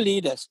 tell your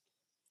leaders,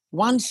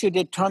 once you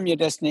determine your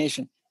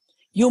destination,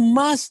 you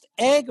must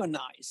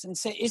agonize and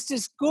say, is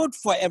this good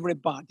for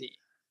everybody?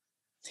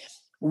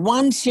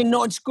 Once you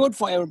know it's good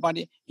for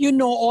everybody, you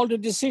know all the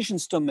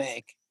decisions to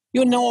make.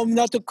 You know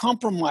not to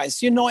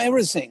compromise. You know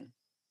everything.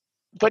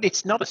 But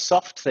it's not a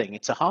soft thing.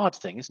 It's a hard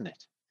thing, isn't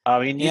it? I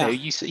mean,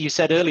 you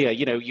said earlier,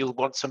 you'll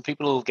want some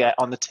people who'll get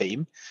on the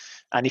team.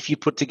 And if you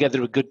put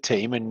together a good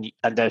team and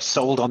they're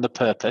sold on the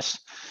purpose,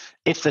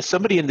 if there's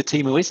somebody in the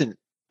team who isn't,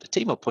 the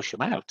team will push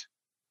them out.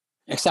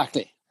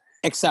 Exactly.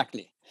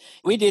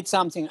 We did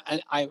something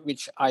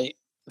which I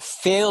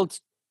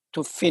failed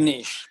to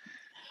finish,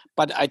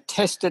 but I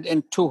tested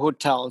in 2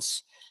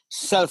 hotels,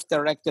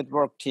 self-directed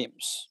work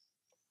teams.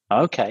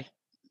 Okay.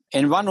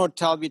 In one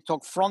hotel, we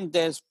took front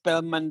desk,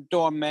 bellman,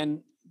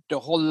 doorman, the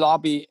whole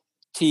lobby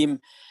team,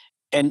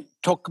 and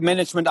took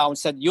management out and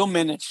said, you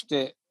manage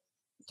the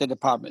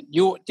department,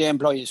 you, the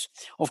employees.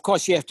 Of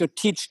course, you have to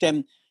teach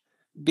them,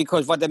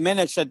 because what the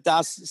manager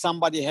does,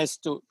 somebody has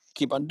to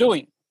keep on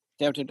doing.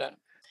 They have to do.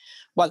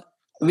 Well,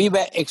 we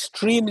were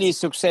extremely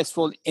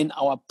successful in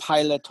our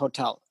pilot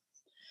hotel.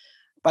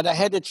 But I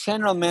had a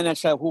general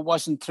manager who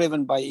wasn't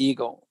driven by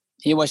ego.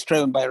 He was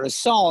driven by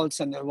results,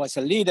 and he was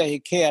a leader. He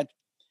cared.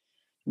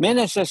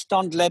 Managers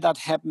don't let that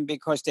happen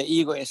because the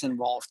ego is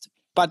involved.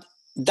 But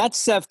that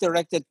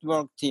self-directed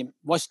work team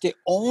was the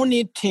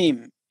only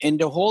team in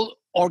the whole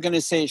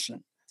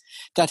organization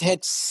that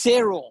had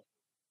 0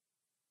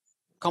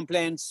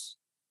 complaints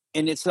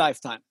in its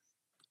lifetime.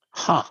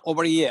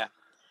 Over a year.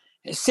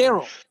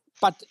 0.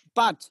 But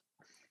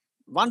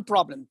one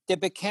problem, they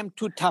became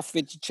too tough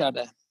with each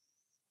other.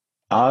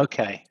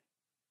 Okay.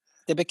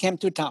 They became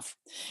too tough.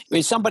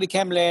 When somebody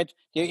came late,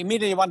 they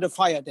immediately want to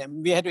fire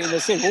them. We had to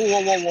say,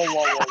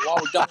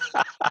 whoa,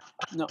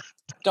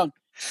 don't.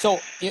 So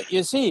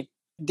you see,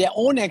 their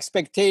own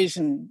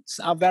expectations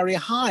are very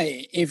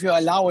high if you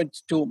allow it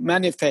to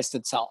manifest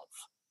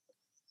itself.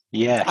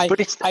 Yeah,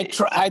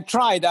 I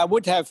tried. I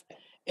would have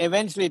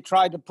eventually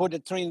tried to put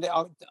it in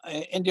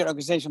the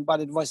organization,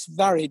 but it was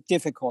very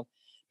difficult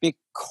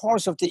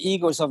because of the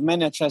egos of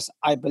managers,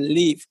 I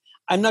believe.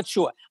 I'm not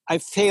sure. I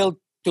failed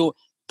to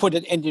put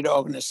it into the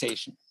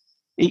organization.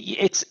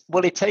 It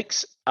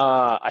takes,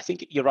 I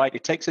think you're right,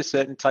 it takes a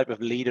certain type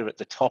of leader at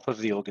the top of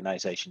the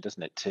organization,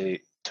 doesn't it,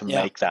 to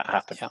make that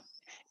happen. Yeah.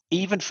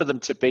 Even for them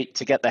to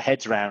get their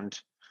heads around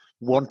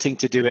wanting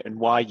to do it and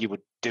why you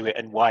would do it,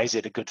 and why is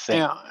it a good thing?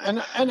 Yeah,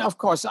 and of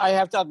course, I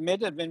have to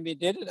admit that when we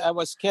did it, I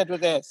was scared to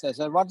death. I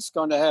said, "What's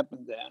going to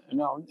happen there?"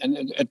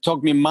 And it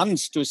took me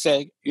months to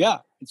say, "Yeah,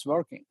 it's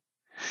working."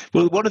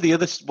 Well, one of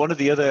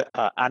the other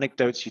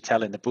anecdotes you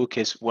tell in the book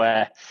is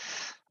where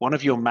one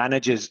of your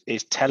managers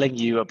is telling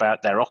you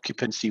about their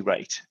occupancy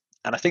rate.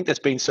 And I think there's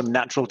been some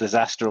natural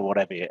disaster or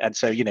whatever. And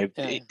so,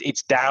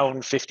 it's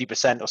down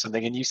 50% or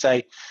something. And you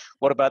say,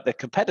 what about the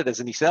competitors?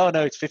 And he said, oh,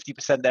 no, it's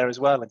 50% there as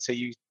well. And so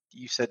you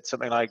said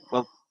something like,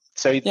 well,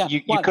 so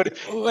you could.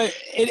 Well,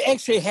 it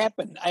actually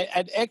happened.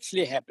 It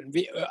actually happened.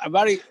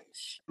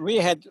 We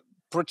had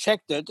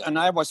projected, and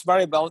I was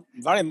very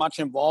much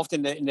involved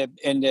in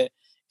the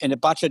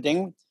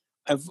budgeting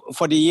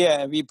for the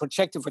year. We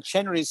projected for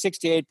January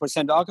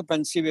 68%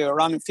 occupancy. We were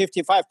running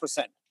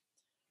 55%.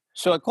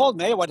 So I called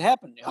me, what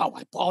happened? Oh,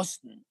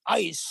 Boston,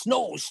 ice,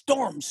 snow,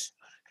 storms.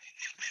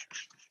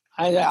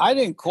 I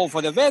didn't call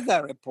for the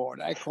weather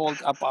report. I called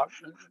about,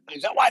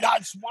 he said, why,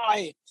 that's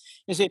why.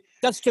 You see,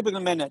 that's typical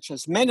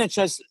managers.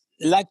 Managers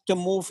like to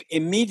move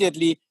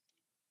immediately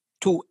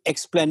to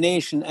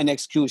explanation and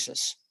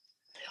excuses.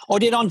 Or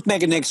they don't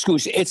make an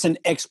excuse, it's an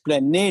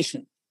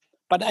explanation.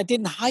 But I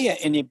didn't hire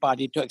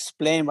anybody to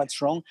explain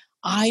what's wrong.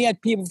 I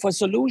hired people for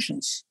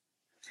solutions.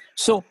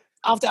 So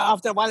after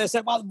a while, I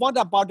said, well, what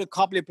about the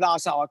Copley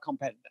Plaza, our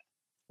competitor?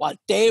 Well,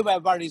 they were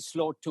very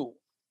slow too.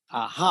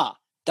 Aha,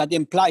 that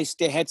implies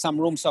they had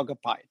some rooms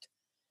occupied.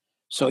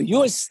 So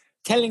you're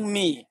telling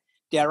me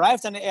they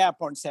arrived at the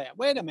airport and said,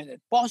 wait a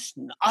minute,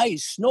 Boston,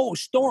 ice, snow,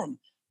 storm.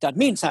 That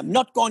means I'm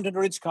not going to the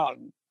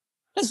Ritz-Carlton.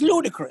 That's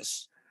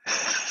ludicrous.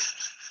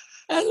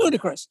 That's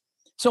ludicrous.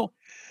 So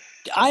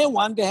I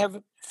want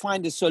to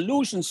find a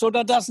solution so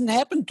that doesn't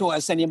happen to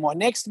us anymore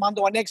next month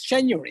or next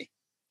January.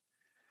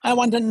 I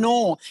want to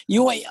know,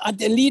 you are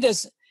the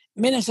leaders,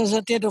 ministers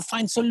are there to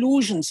find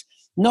solutions,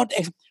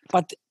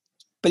 but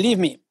believe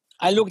me,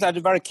 I looked at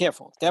it very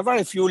careful. There are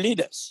very few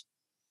leaders.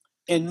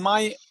 In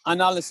my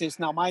analysis,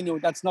 now I know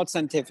that's not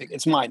scientific,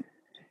 it's mine.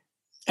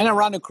 And I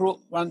run a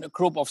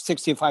group of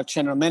 65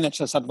 general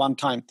managers at one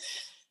time.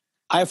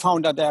 I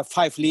found that there are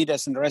 5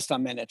 leaders and the rest are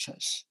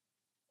managers.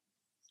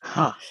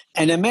 Huh.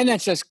 And the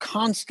managers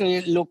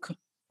constantly look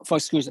for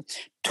excuses.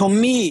 To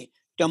me,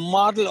 the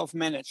model of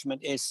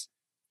management is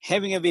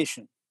having a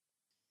vision,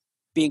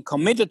 being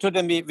committed to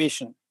the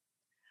vision,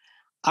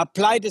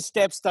 apply the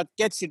steps that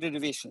gets you to the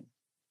vision,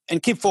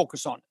 and keep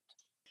focus on it.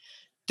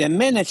 The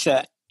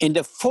manager in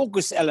the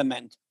focus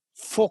element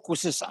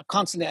focuses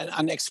constantly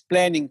on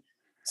explaining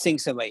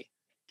things away.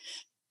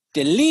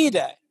 The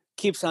leader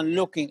keeps on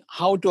looking,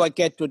 how do I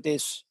get to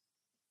this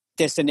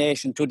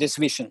destination, to this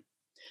vision?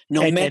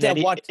 No matter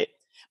what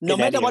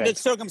the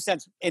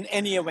circumstance, in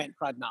any event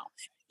right now.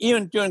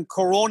 Even during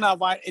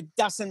coronavirus, it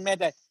doesn't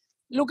matter.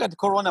 Look at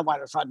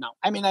coronavirus right now.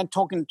 I mean, I'm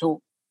talking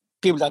to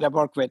people that I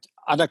work with,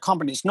 other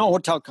companies, no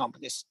hotel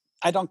companies.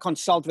 I don't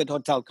consult with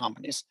hotel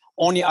companies,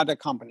 only other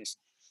companies.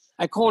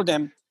 I called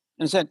them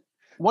and said,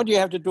 what do you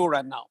have to do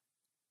right now?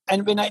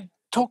 And when I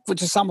talked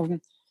with some of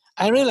them,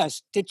 I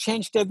realized they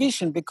changed their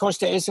vision because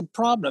there is a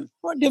problem.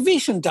 Well, the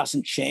vision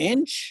doesn't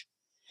change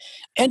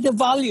and the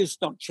values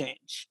don't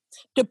change.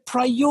 The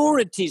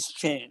priorities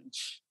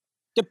change.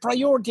 The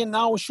priority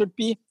now should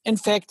be, in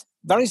fact,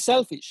 very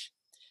selfish.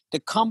 The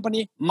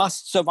company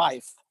must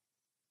survive.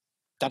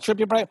 That should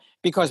be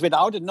because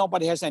without it,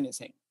 nobody has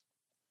anything.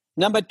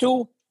 Number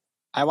 2,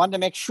 I want to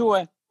make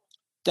sure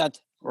that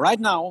right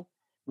now,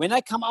 when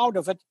I come out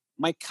of it,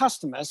 my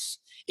customers,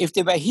 if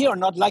they were here or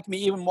not, like me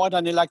even more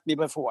than they liked me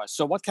before.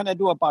 So what can I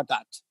do about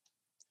that?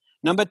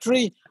 Number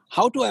 3,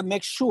 how do I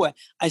make sure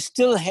I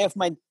still have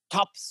my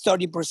top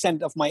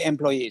 30% of my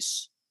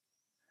employees?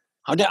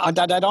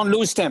 That I don't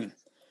lose them.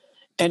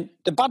 And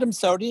the bottom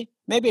 30,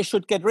 maybe I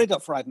should get rid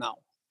of right now.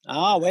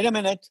 Wait a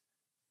minute.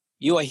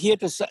 You are here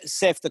to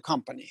save the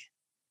company.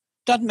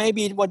 That may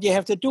be what you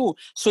have to do.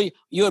 So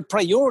your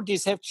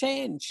priorities have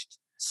changed.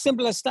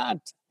 Simple as that.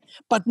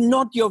 But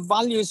not your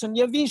values and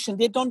your vision.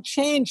 They don't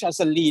change as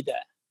a leader.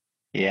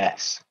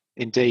 Yes,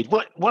 indeed.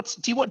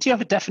 Do you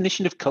have a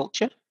definition of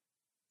culture?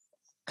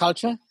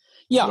 Culture?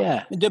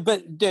 Yeah.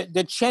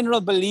 The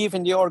general belief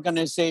in the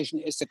organization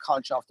is the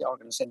culture of the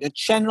organization. The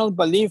general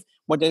belief,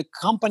 what the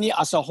company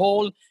as a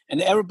whole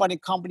and everybody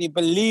company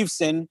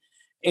believes in,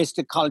 is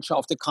the culture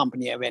of the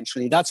company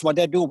eventually. That's what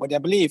they do, what they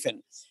believe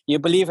in. You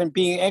believe in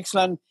being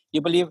excellent, you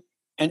believe,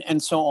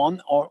 and so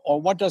on, or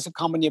what does a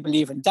company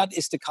believe in? That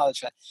is the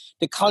culture.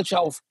 The culture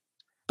of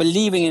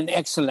believing in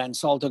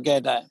excellence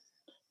altogether.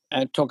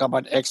 I talk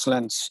about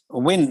excellence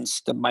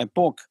wins, my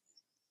book.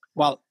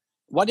 Well,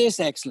 what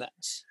is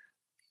excellence?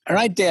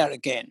 Right there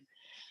again.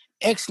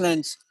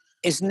 Excellence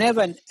is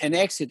never an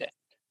accident.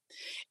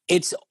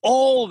 It's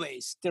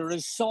always the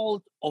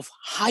result of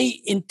high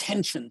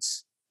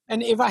intentions.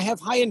 And if I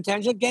have high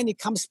intention, again, it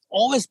comes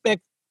always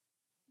back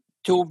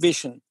to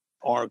vision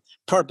or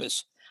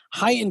purpose.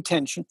 High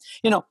intention.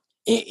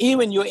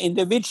 Even your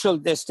individual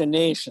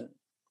destination,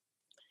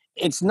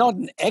 it's not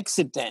an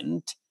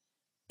accident.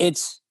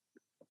 It's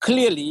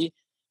clearly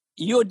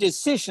your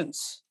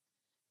decisions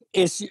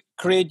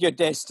create your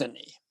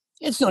destiny.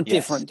 It's not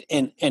different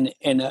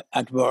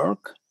at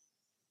work.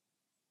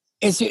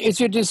 It's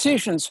your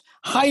decisions,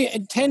 high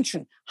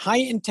intention,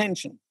 high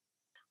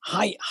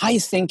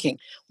thinking.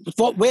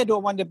 Where do I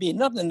want to be?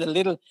 Not in the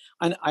little.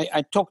 And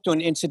I talked to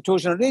an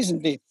institution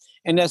recently,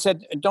 and I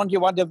said, "Don't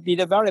you want to be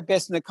the very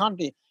best in the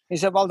country?" He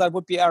said, "Well, that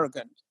would be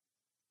arrogant."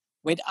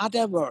 With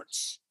other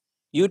words,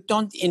 you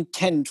don't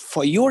intend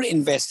for your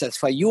investors,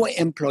 for your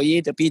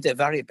employee to be the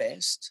very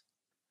best.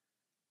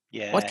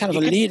 Yeah. What kind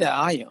of a leader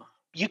are you?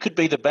 You could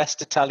be the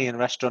best Italian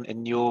restaurant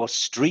in your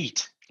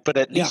street, but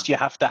at least you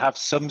have to have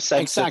some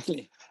sense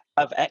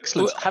of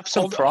excellence. Have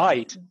some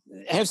pride.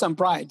 Have some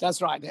pride,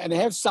 that's right. And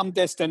have some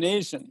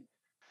destination.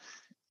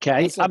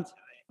 Okay.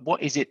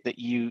 What is it that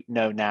you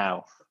know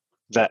now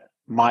that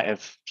might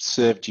have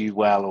served you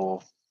well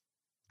or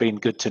been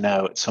good to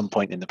know at some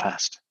point in the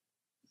past?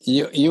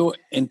 You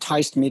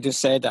enticed me to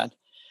say that.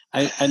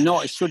 I know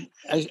I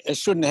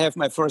shouldn't have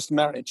my first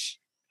marriage.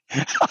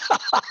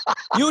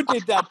 You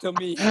did that to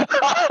me.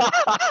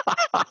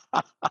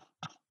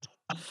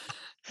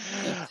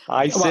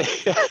 I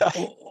see.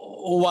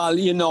 Well,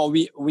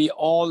 we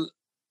all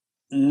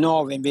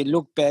know when we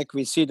look back,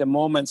 we see the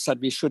moments that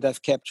we should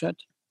have captured,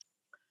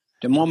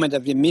 the moment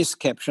that we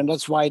miscaptured.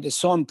 That's why it is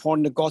so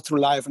important to go through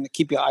life and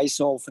keep your eyes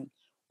open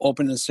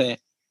and say,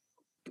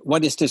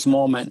 what is this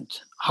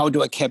moment? How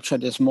do I capture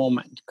this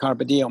moment?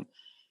 Carpe diem.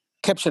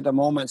 Capture the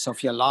moments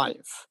of your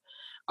life.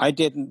 I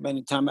didn't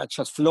many times. I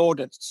just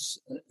floated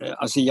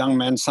as a young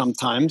man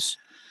sometimes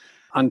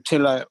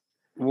until I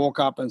woke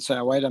up and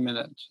said, wait a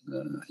minute,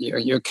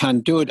 you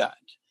can't do that.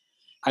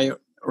 I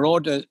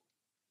wrote an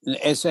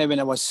essay when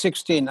I was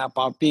 16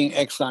 about being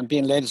excellent,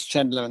 being ladies and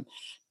gentlemen,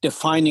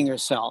 defining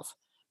yourself.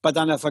 But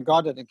then I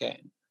forgot it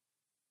again.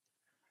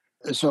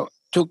 So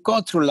to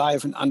go through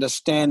life and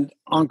understand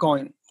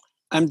ongoing,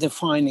 I'm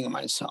defining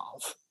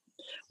myself.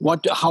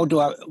 What do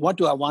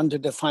I want to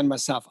define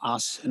myself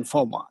as and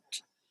for what?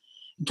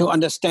 To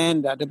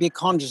understand that, to be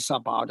conscious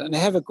about it, and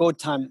have a good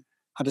time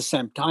at the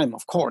same time,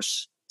 of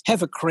course.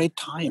 Have a great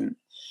time.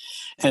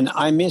 And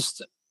I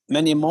missed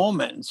many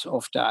moments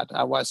of that.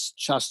 I was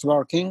just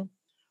working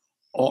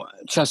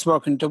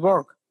to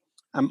work.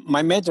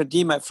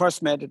 My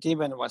first maitre d'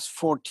 when I was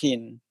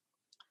 14,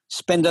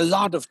 spent a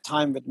lot of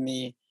time with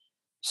me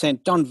saying,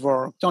 don't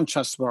work, don't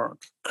just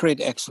work,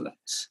 create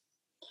excellence.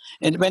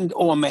 It went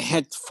over my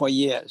head for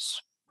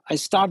years. I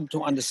started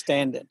to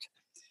understand it.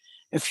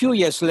 A few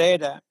years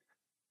later,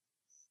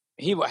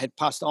 he had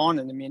passed on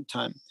in the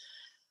meantime.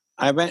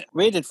 I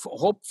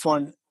hoped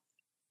for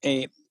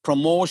a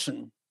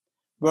promotion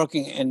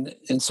working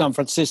in San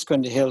Francisco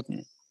in the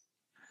Hilton.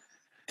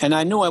 And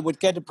I knew I would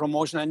get a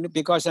promotion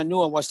because I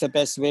knew I was the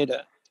best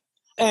waiter.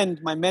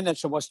 And my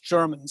manager was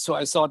German, so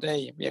I thought,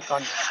 hey, we're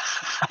going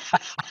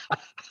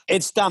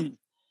it's done.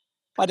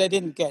 But I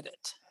didn't get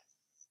it.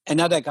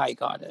 Another guy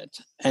got it.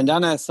 And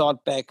then I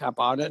thought back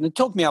about it. And it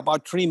took me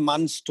about 3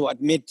 months to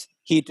admit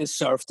he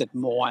deserved it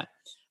more,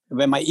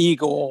 when my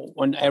ego,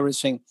 when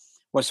everything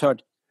was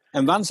hurt.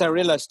 And once I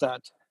realized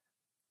that,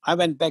 I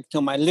went back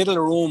to my little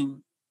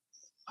room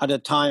at a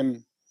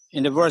time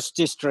in the worst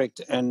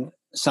district in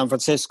San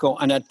Francisco,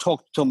 and I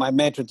talked to my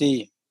maitre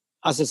d'.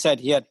 As I said,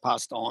 he had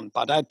passed on,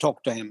 but I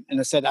talked to him, and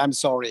I said, I'm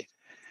sorry.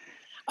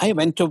 I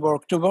went to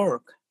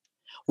work.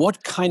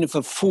 What kind of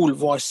a fool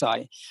was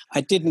I?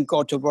 I didn't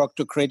go to work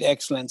to create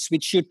excellence,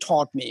 which you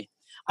taught me.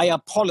 I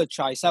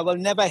apologize. I will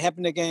never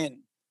happen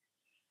again.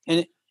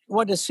 And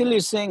what a silly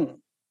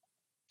thing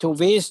to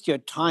waste your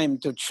time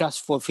to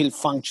just fulfill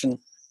function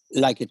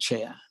like a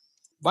chair.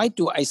 Why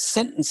do I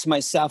sentence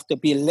myself to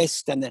be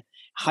less than a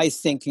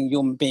high-thinking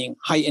human being,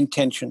 high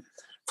intention?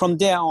 From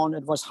there on,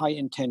 it was high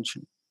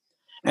intention.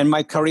 And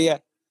my career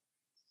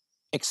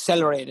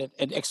accelerated,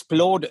 it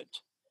exploded.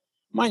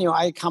 Mind you,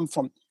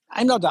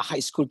 I'm not a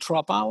high school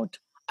dropout.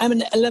 I'm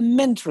an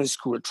elementary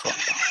school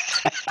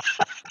dropout.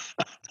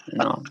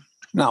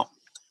 Now,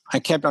 I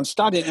kept on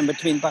studying in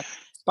between,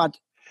 but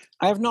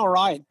I have no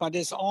right. But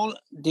it's all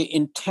the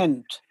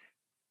intent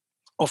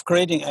of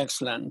creating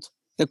excellence,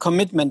 the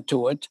commitment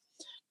to it,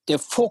 the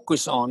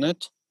focus on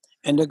it,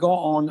 and to go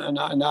on.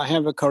 And I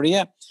have a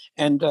career,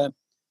 and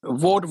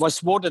was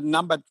voted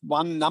number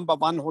one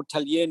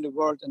hotelier in the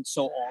world, and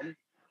so on.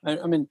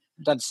 I mean,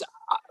 that's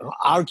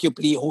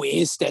arguably who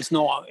is. There's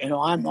no,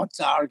 I'm not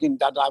arguing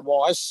that I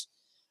was,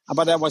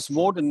 but I was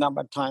voted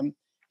number time.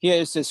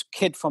 Here is this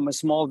kid from a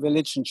small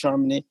village in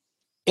Germany.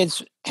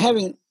 It's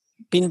having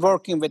been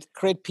working with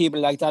great people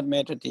like that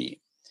maitre d'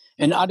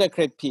 and other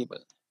great people,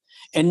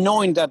 and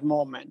knowing that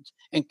moment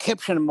and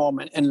capturing the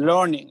moment and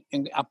learning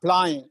and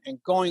applying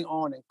and going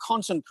on and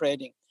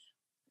concentrating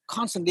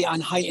constantly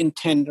on high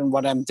intent on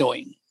what I'm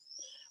doing.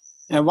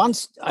 And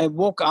once I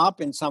woke up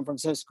in San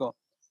Francisco,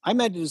 I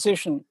made a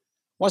decision,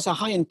 was a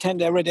high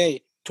intent every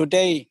day.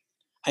 Today,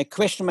 I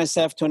question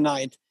myself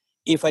tonight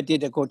if I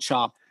did a good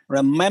job.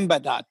 Remember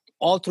that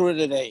all through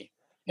the day.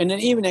 And then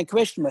even I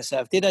question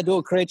myself, did I do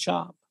a great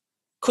job?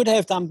 Could I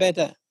have done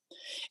better?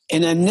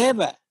 And I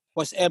never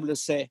was able to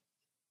say,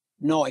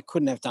 no, I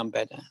couldn't have done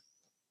better.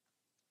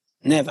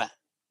 Never.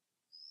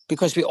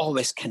 Because we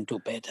always can do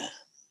better.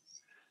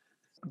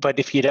 But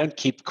if you don't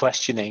keep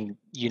questioning,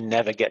 you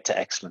never get to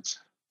excellence.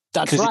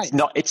 That's right.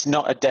 It's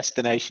not a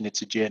destination,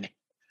 it's a journey.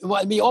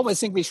 Well, we always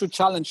think we should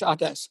challenge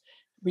others.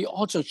 We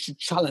also should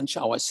challenge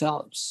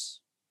ourselves.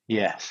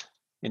 Yes,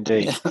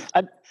 indeed. Yeah.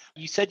 And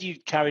you said you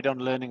carried on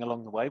learning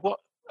along the way. What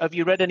have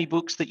you read any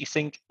books that you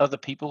think other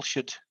people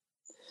should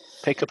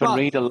pick up and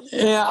read?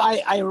 Yeah,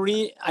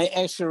 I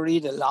actually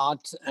read a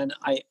lot, and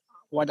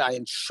what I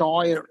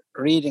enjoy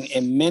reading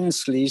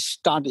immensely,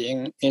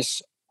 studying,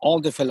 is all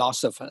the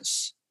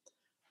philosophers.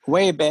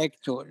 Way back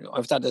to,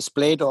 if that is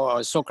Plato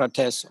or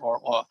Socrates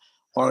or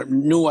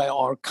Newey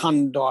or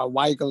Kant or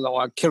Weigel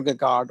or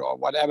Kierkegaard or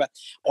whatever,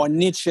 or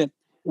Nietzsche.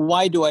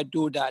 Why do I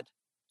do that?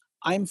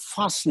 I'm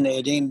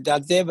fascinated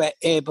that they were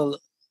able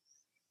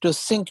to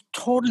think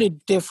totally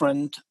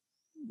different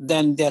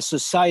than their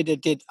society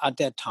did at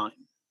that time.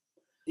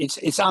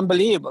 It's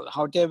unbelievable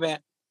how they were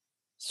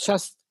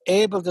just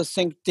able to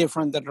think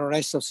different than the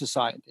rest of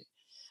society.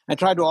 I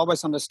try to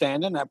always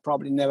understand, and I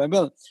probably never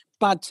will.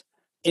 But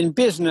in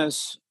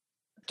business,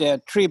 there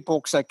are 3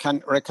 books I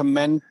can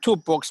recommend, 2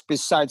 books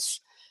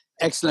besides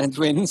Excellent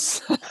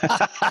Wins.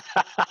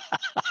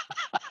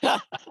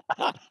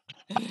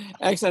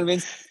 Excellent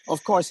Wins.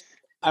 Of course,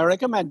 I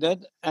recommend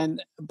it,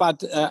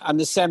 but at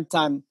the same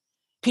time,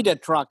 Peter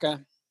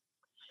Drucker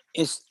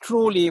is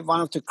truly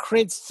one of the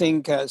great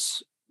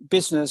thinkers,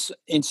 business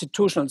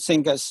institutional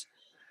thinkers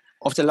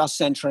of the last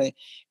century,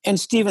 and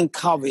Stephen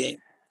Covey.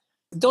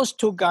 Those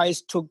 2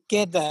 guys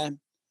together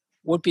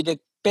would be the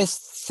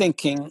best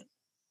thinking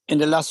in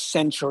the last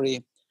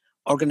century,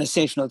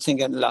 organizational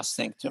thinking in the last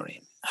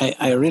century.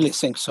 I really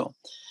think so.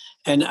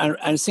 And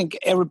I think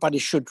everybody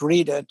should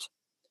read it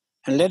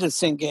and let it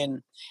sink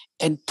in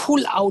and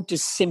pull out the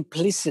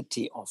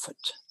simplicity of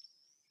it.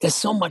 There's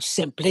so much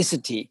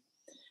simplicity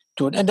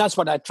to it. And that's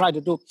what I try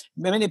to do.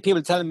 Many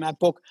people tell in my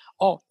book,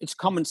 it's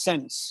common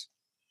sense.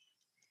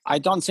 I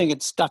don't think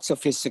it's that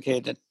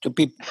sophisticated to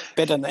be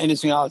better than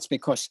anything else,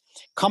 because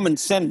common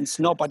sense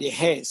nobody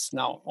has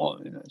now.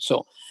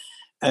 So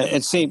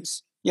it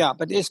seems,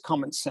 but it's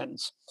common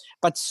sense.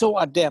 But so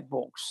are their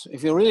books.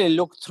 If you really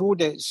look through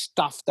the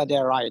stuff that they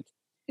write,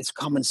 it's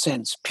common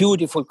sense,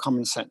 beautiful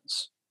common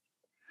sense.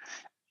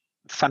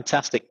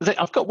 Fantastic.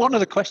 I've got one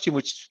other question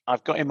which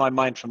I've got in my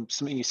mind from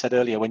something you said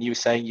earlier when you were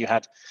saying you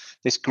had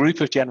this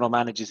group of general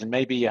managers and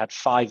maybe you had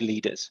 5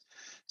 leaders.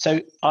 So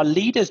are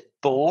leaders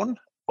born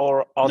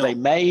or are they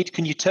made?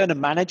 Can you turn a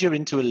manager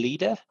into a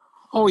leader?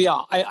 Oh,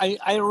 yeah,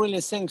 I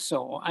really think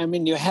so. I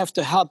mean, you have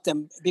to help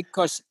them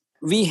because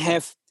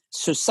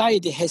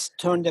society has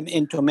turned them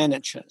into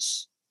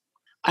managers.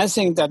 I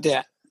think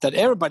that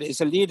everybody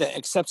is a leader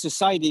except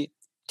society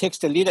takes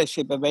the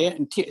leadership away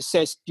and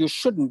says you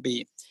shouldn't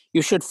be.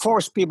 You should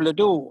force people to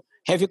do.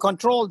 Have you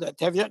controlled it?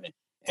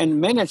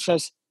 And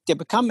managers, they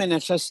become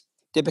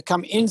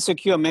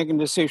insecure making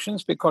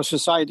decisions because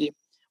society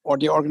or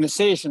the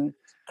organization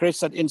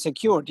creates that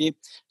insecurity.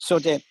 So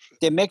they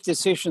make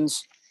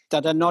decisions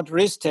that are not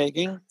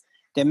risk-taking.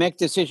 They make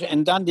decisions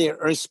and then they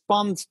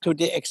respond to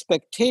the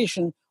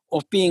expectation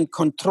of being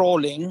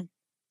controlling,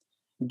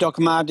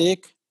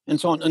 dogmatic,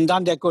 and so on. And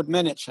then they're good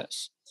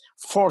managers.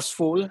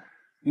 Forceful,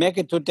 make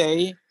it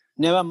today,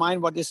 never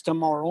mind what is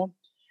tomorrow.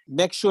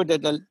 Make sure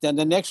that the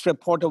next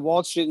report of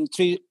Wall Street in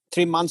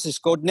 3 months is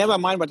good. Never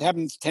mind what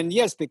happens 10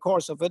 years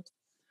because of it.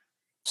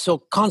 So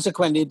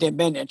consequently, they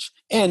manage.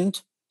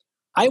 And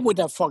I would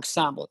have, for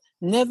example,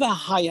 never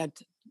hired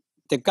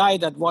the guy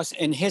that was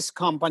in his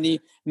company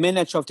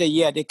manager of the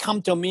year. They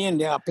come to me and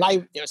they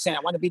apply. They're saying, I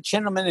want to be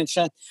general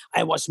manager.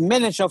 I was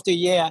manager of the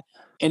year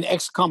in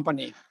X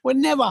company. We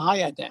never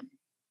hired them.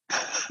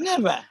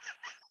 Never.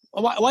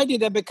 Why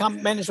did they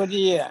become manager of the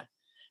year?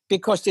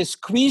 Because they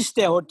squeezed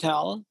their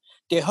hotel.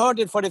 They heard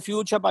it for the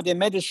future, but they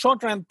made a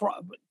short-term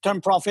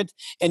profit.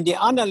 And the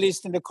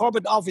analyst in the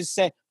corporate office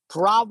said,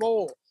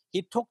 bravo.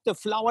 He took the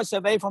flowers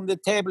away from the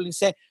table and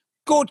said,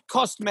 good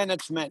cost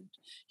management.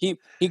 He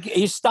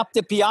stopped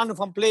the piano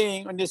from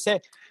playing and they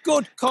said,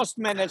 good cost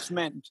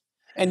management.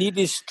 And he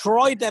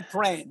destroyed their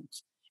brand.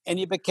 And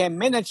he became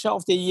manager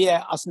of the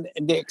year as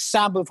the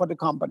example for the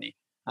company.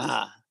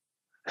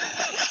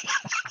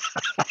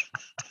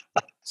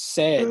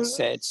 Sad.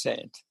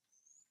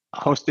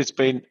 Horst, it's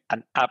been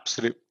an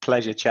absolute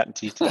pleasure chatting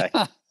to you today.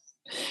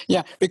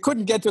 Yeah, we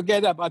couldn't get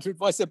together, but it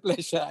was a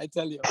pleasure, I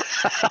tell you.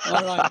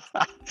 All right.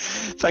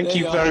 Thank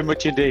you very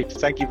much indeed.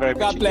 Thank you very much.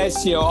 God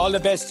bless you. All the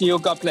best to you.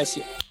 God bless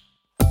you.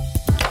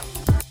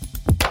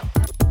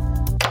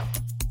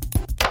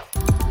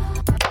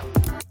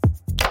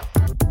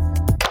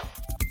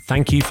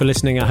 Thank you for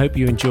listening. I hope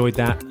you enjoyed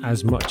that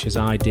as much as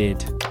I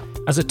did.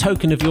 As a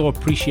token of your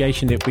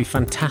appreciation, it would be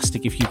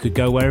fantastic if you could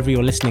go wherever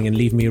you're listening and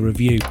leave me a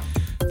review.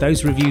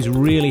 Those reviews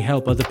really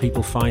help other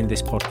people find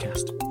this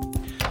podcast.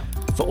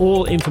 For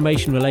all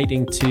information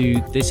relating to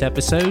this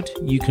episode,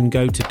 you can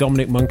go to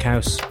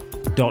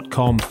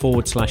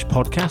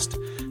dominicmonkhouse.com/podcast,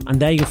 and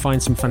there you'll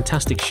find some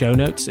fantastic show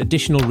notes,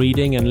 additional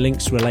reading and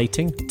links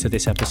relating to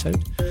this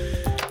episode.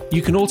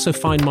 You can also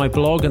find my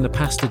blog and the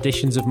past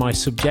editions of my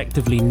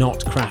subjectively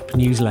not crap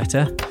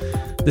newsletter.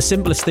 The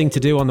simplest thing to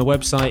do on the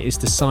website is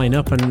to sign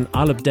up, and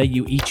I'll update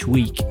you each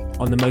week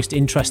on the most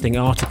interesting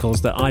articles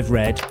that I've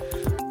read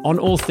on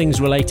all things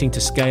relating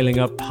to scaling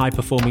up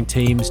high-performing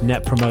teams,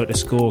 net promoter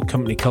score,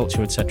 company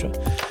culture, etc.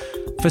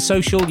 For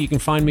social, you can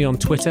find me on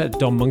Twitter at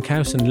Dom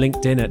Monkhouse and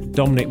LinkedIn at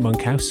Dominic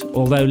Monkhouse,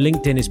 although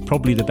LinkedIn is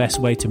probably the best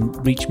way to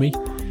reach me.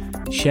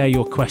 Share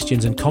your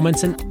questions and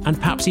comments, and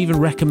perhaps even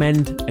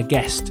recommend a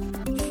guest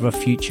for a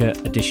future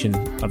edition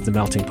of the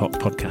Melting Pot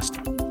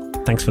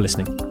podcast. Thanks for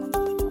listening.